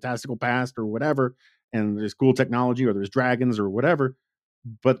future or fantastical past or whatever, and there's cool technology or there's dragons or whatever.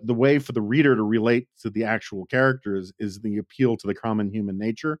 But the way for the reader to relate to the actual characters is the appeal to the common human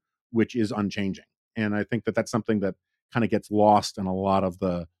nature, which is unchanging. And I think that that's something that kind of gets lost in a lot of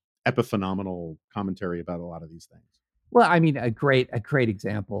the epiphenomenal commentary about a lot of these things. Well, I mean, a great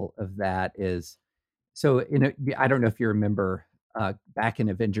example of that is, so I don't know if you remember back in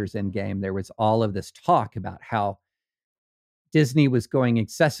Avengers Endgame, there was all of this talk about how Disney was going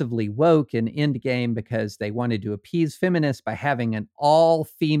excessively woke in Endgame because they wanted to appease feminists by having an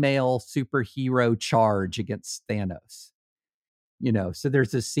all-female superhero charge against Thanos. So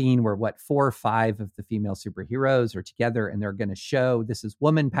there's a scene where 4 or 5 of the female superheroes are together and they're going to show this is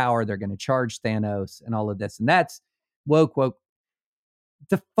woman power. They're going to charge Thanos and all of this. And that's woke.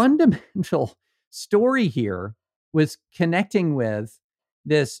 The fundamental story here was connecting with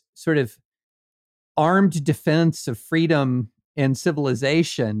this sort of armed defense of freedom and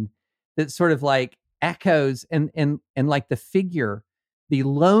civilization that sort of like echoes and like the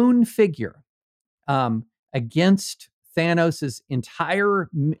lone figure against Thanos's entire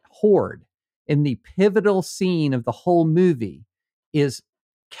horde in the pivotal scene of the whole movie is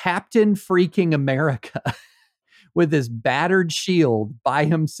Captain freaking America with his battered shield by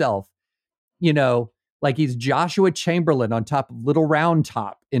himself, like he's Joshua Chamberlain on top of Little Round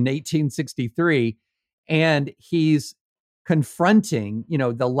Top in 1863. And he's confronting,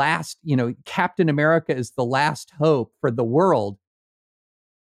 the last, Captain America is the last hope for the world.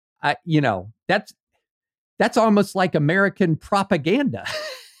 That's almost like American propaganda.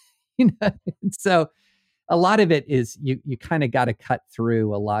 So a lot of it is you kind of got to cut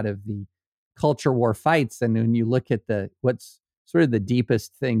through a lot of the culture war fights. And when you look at what's sort of the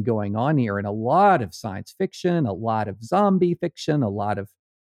deepest thing going on here, and a lot of science fiction, a lot of zombie fiction, a lot of,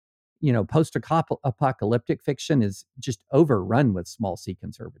 post-apocalyptic fiction is just overrun with small c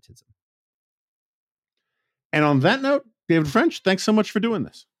conservatism. And on that note, David French, thanks so much for doing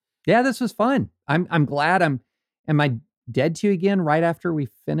this. Yeah, this was fun. I'm glad am I dead to you again right after we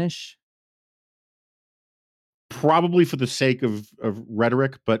finish? Probably for the sake of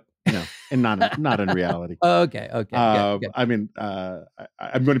rhetoric, but and not in reality. Okay. Good. I mean, I'm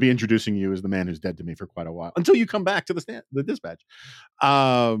going to be introducing you as the man who's dead to me for quite a while until you come back to the dispatch.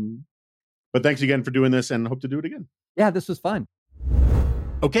 But thanks again for doing this, and hope to do it again. Yeah, this was fun.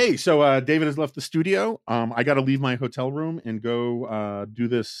 Okay, so David has left the studio. I got to leave my hotel room and go do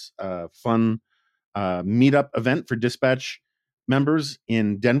this fun meetup event for Dispatch members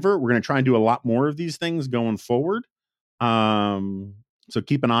in Denver. We're going to try and do a lot more of these things going forward. So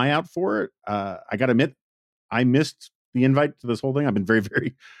keep an eye out for it. I got to admit, I missed the invite to this whole thing. I've been very,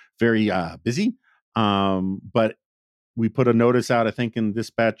 very, very busy. But we put a notice out, I think, in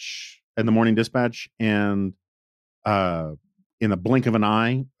the Morning Dispatch, and in a blink of an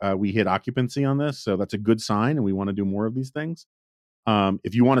eye, we hit occupancy on this. So that's a good sign, and we want to do more of these things.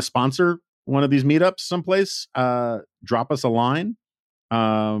 If you want to sponsor one of these meetups someplace, drop us a line.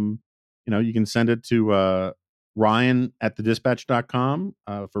 You can send it to Ryan at thedispatch.com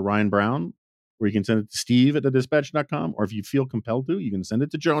for Ryan Brown, or you can send it to Steve at thedispatch.com, or if you feel compelled to, you can send it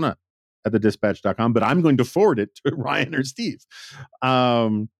to Jonah at thedispatch.com, but I'm going to forward it to Ryan or Steve.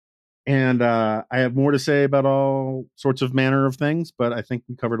 And I have more to say about all sorts of manner of things, but I think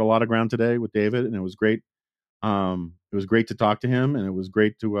we covered a lot of ground today with David, and it was great. It was great to talk to him, and it was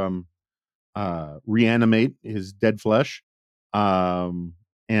great to reanimate his dead flesh. And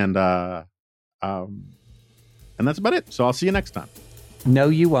that's about it. So I'll see you next time. No,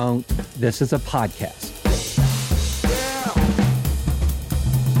 you won't. This is a podcast.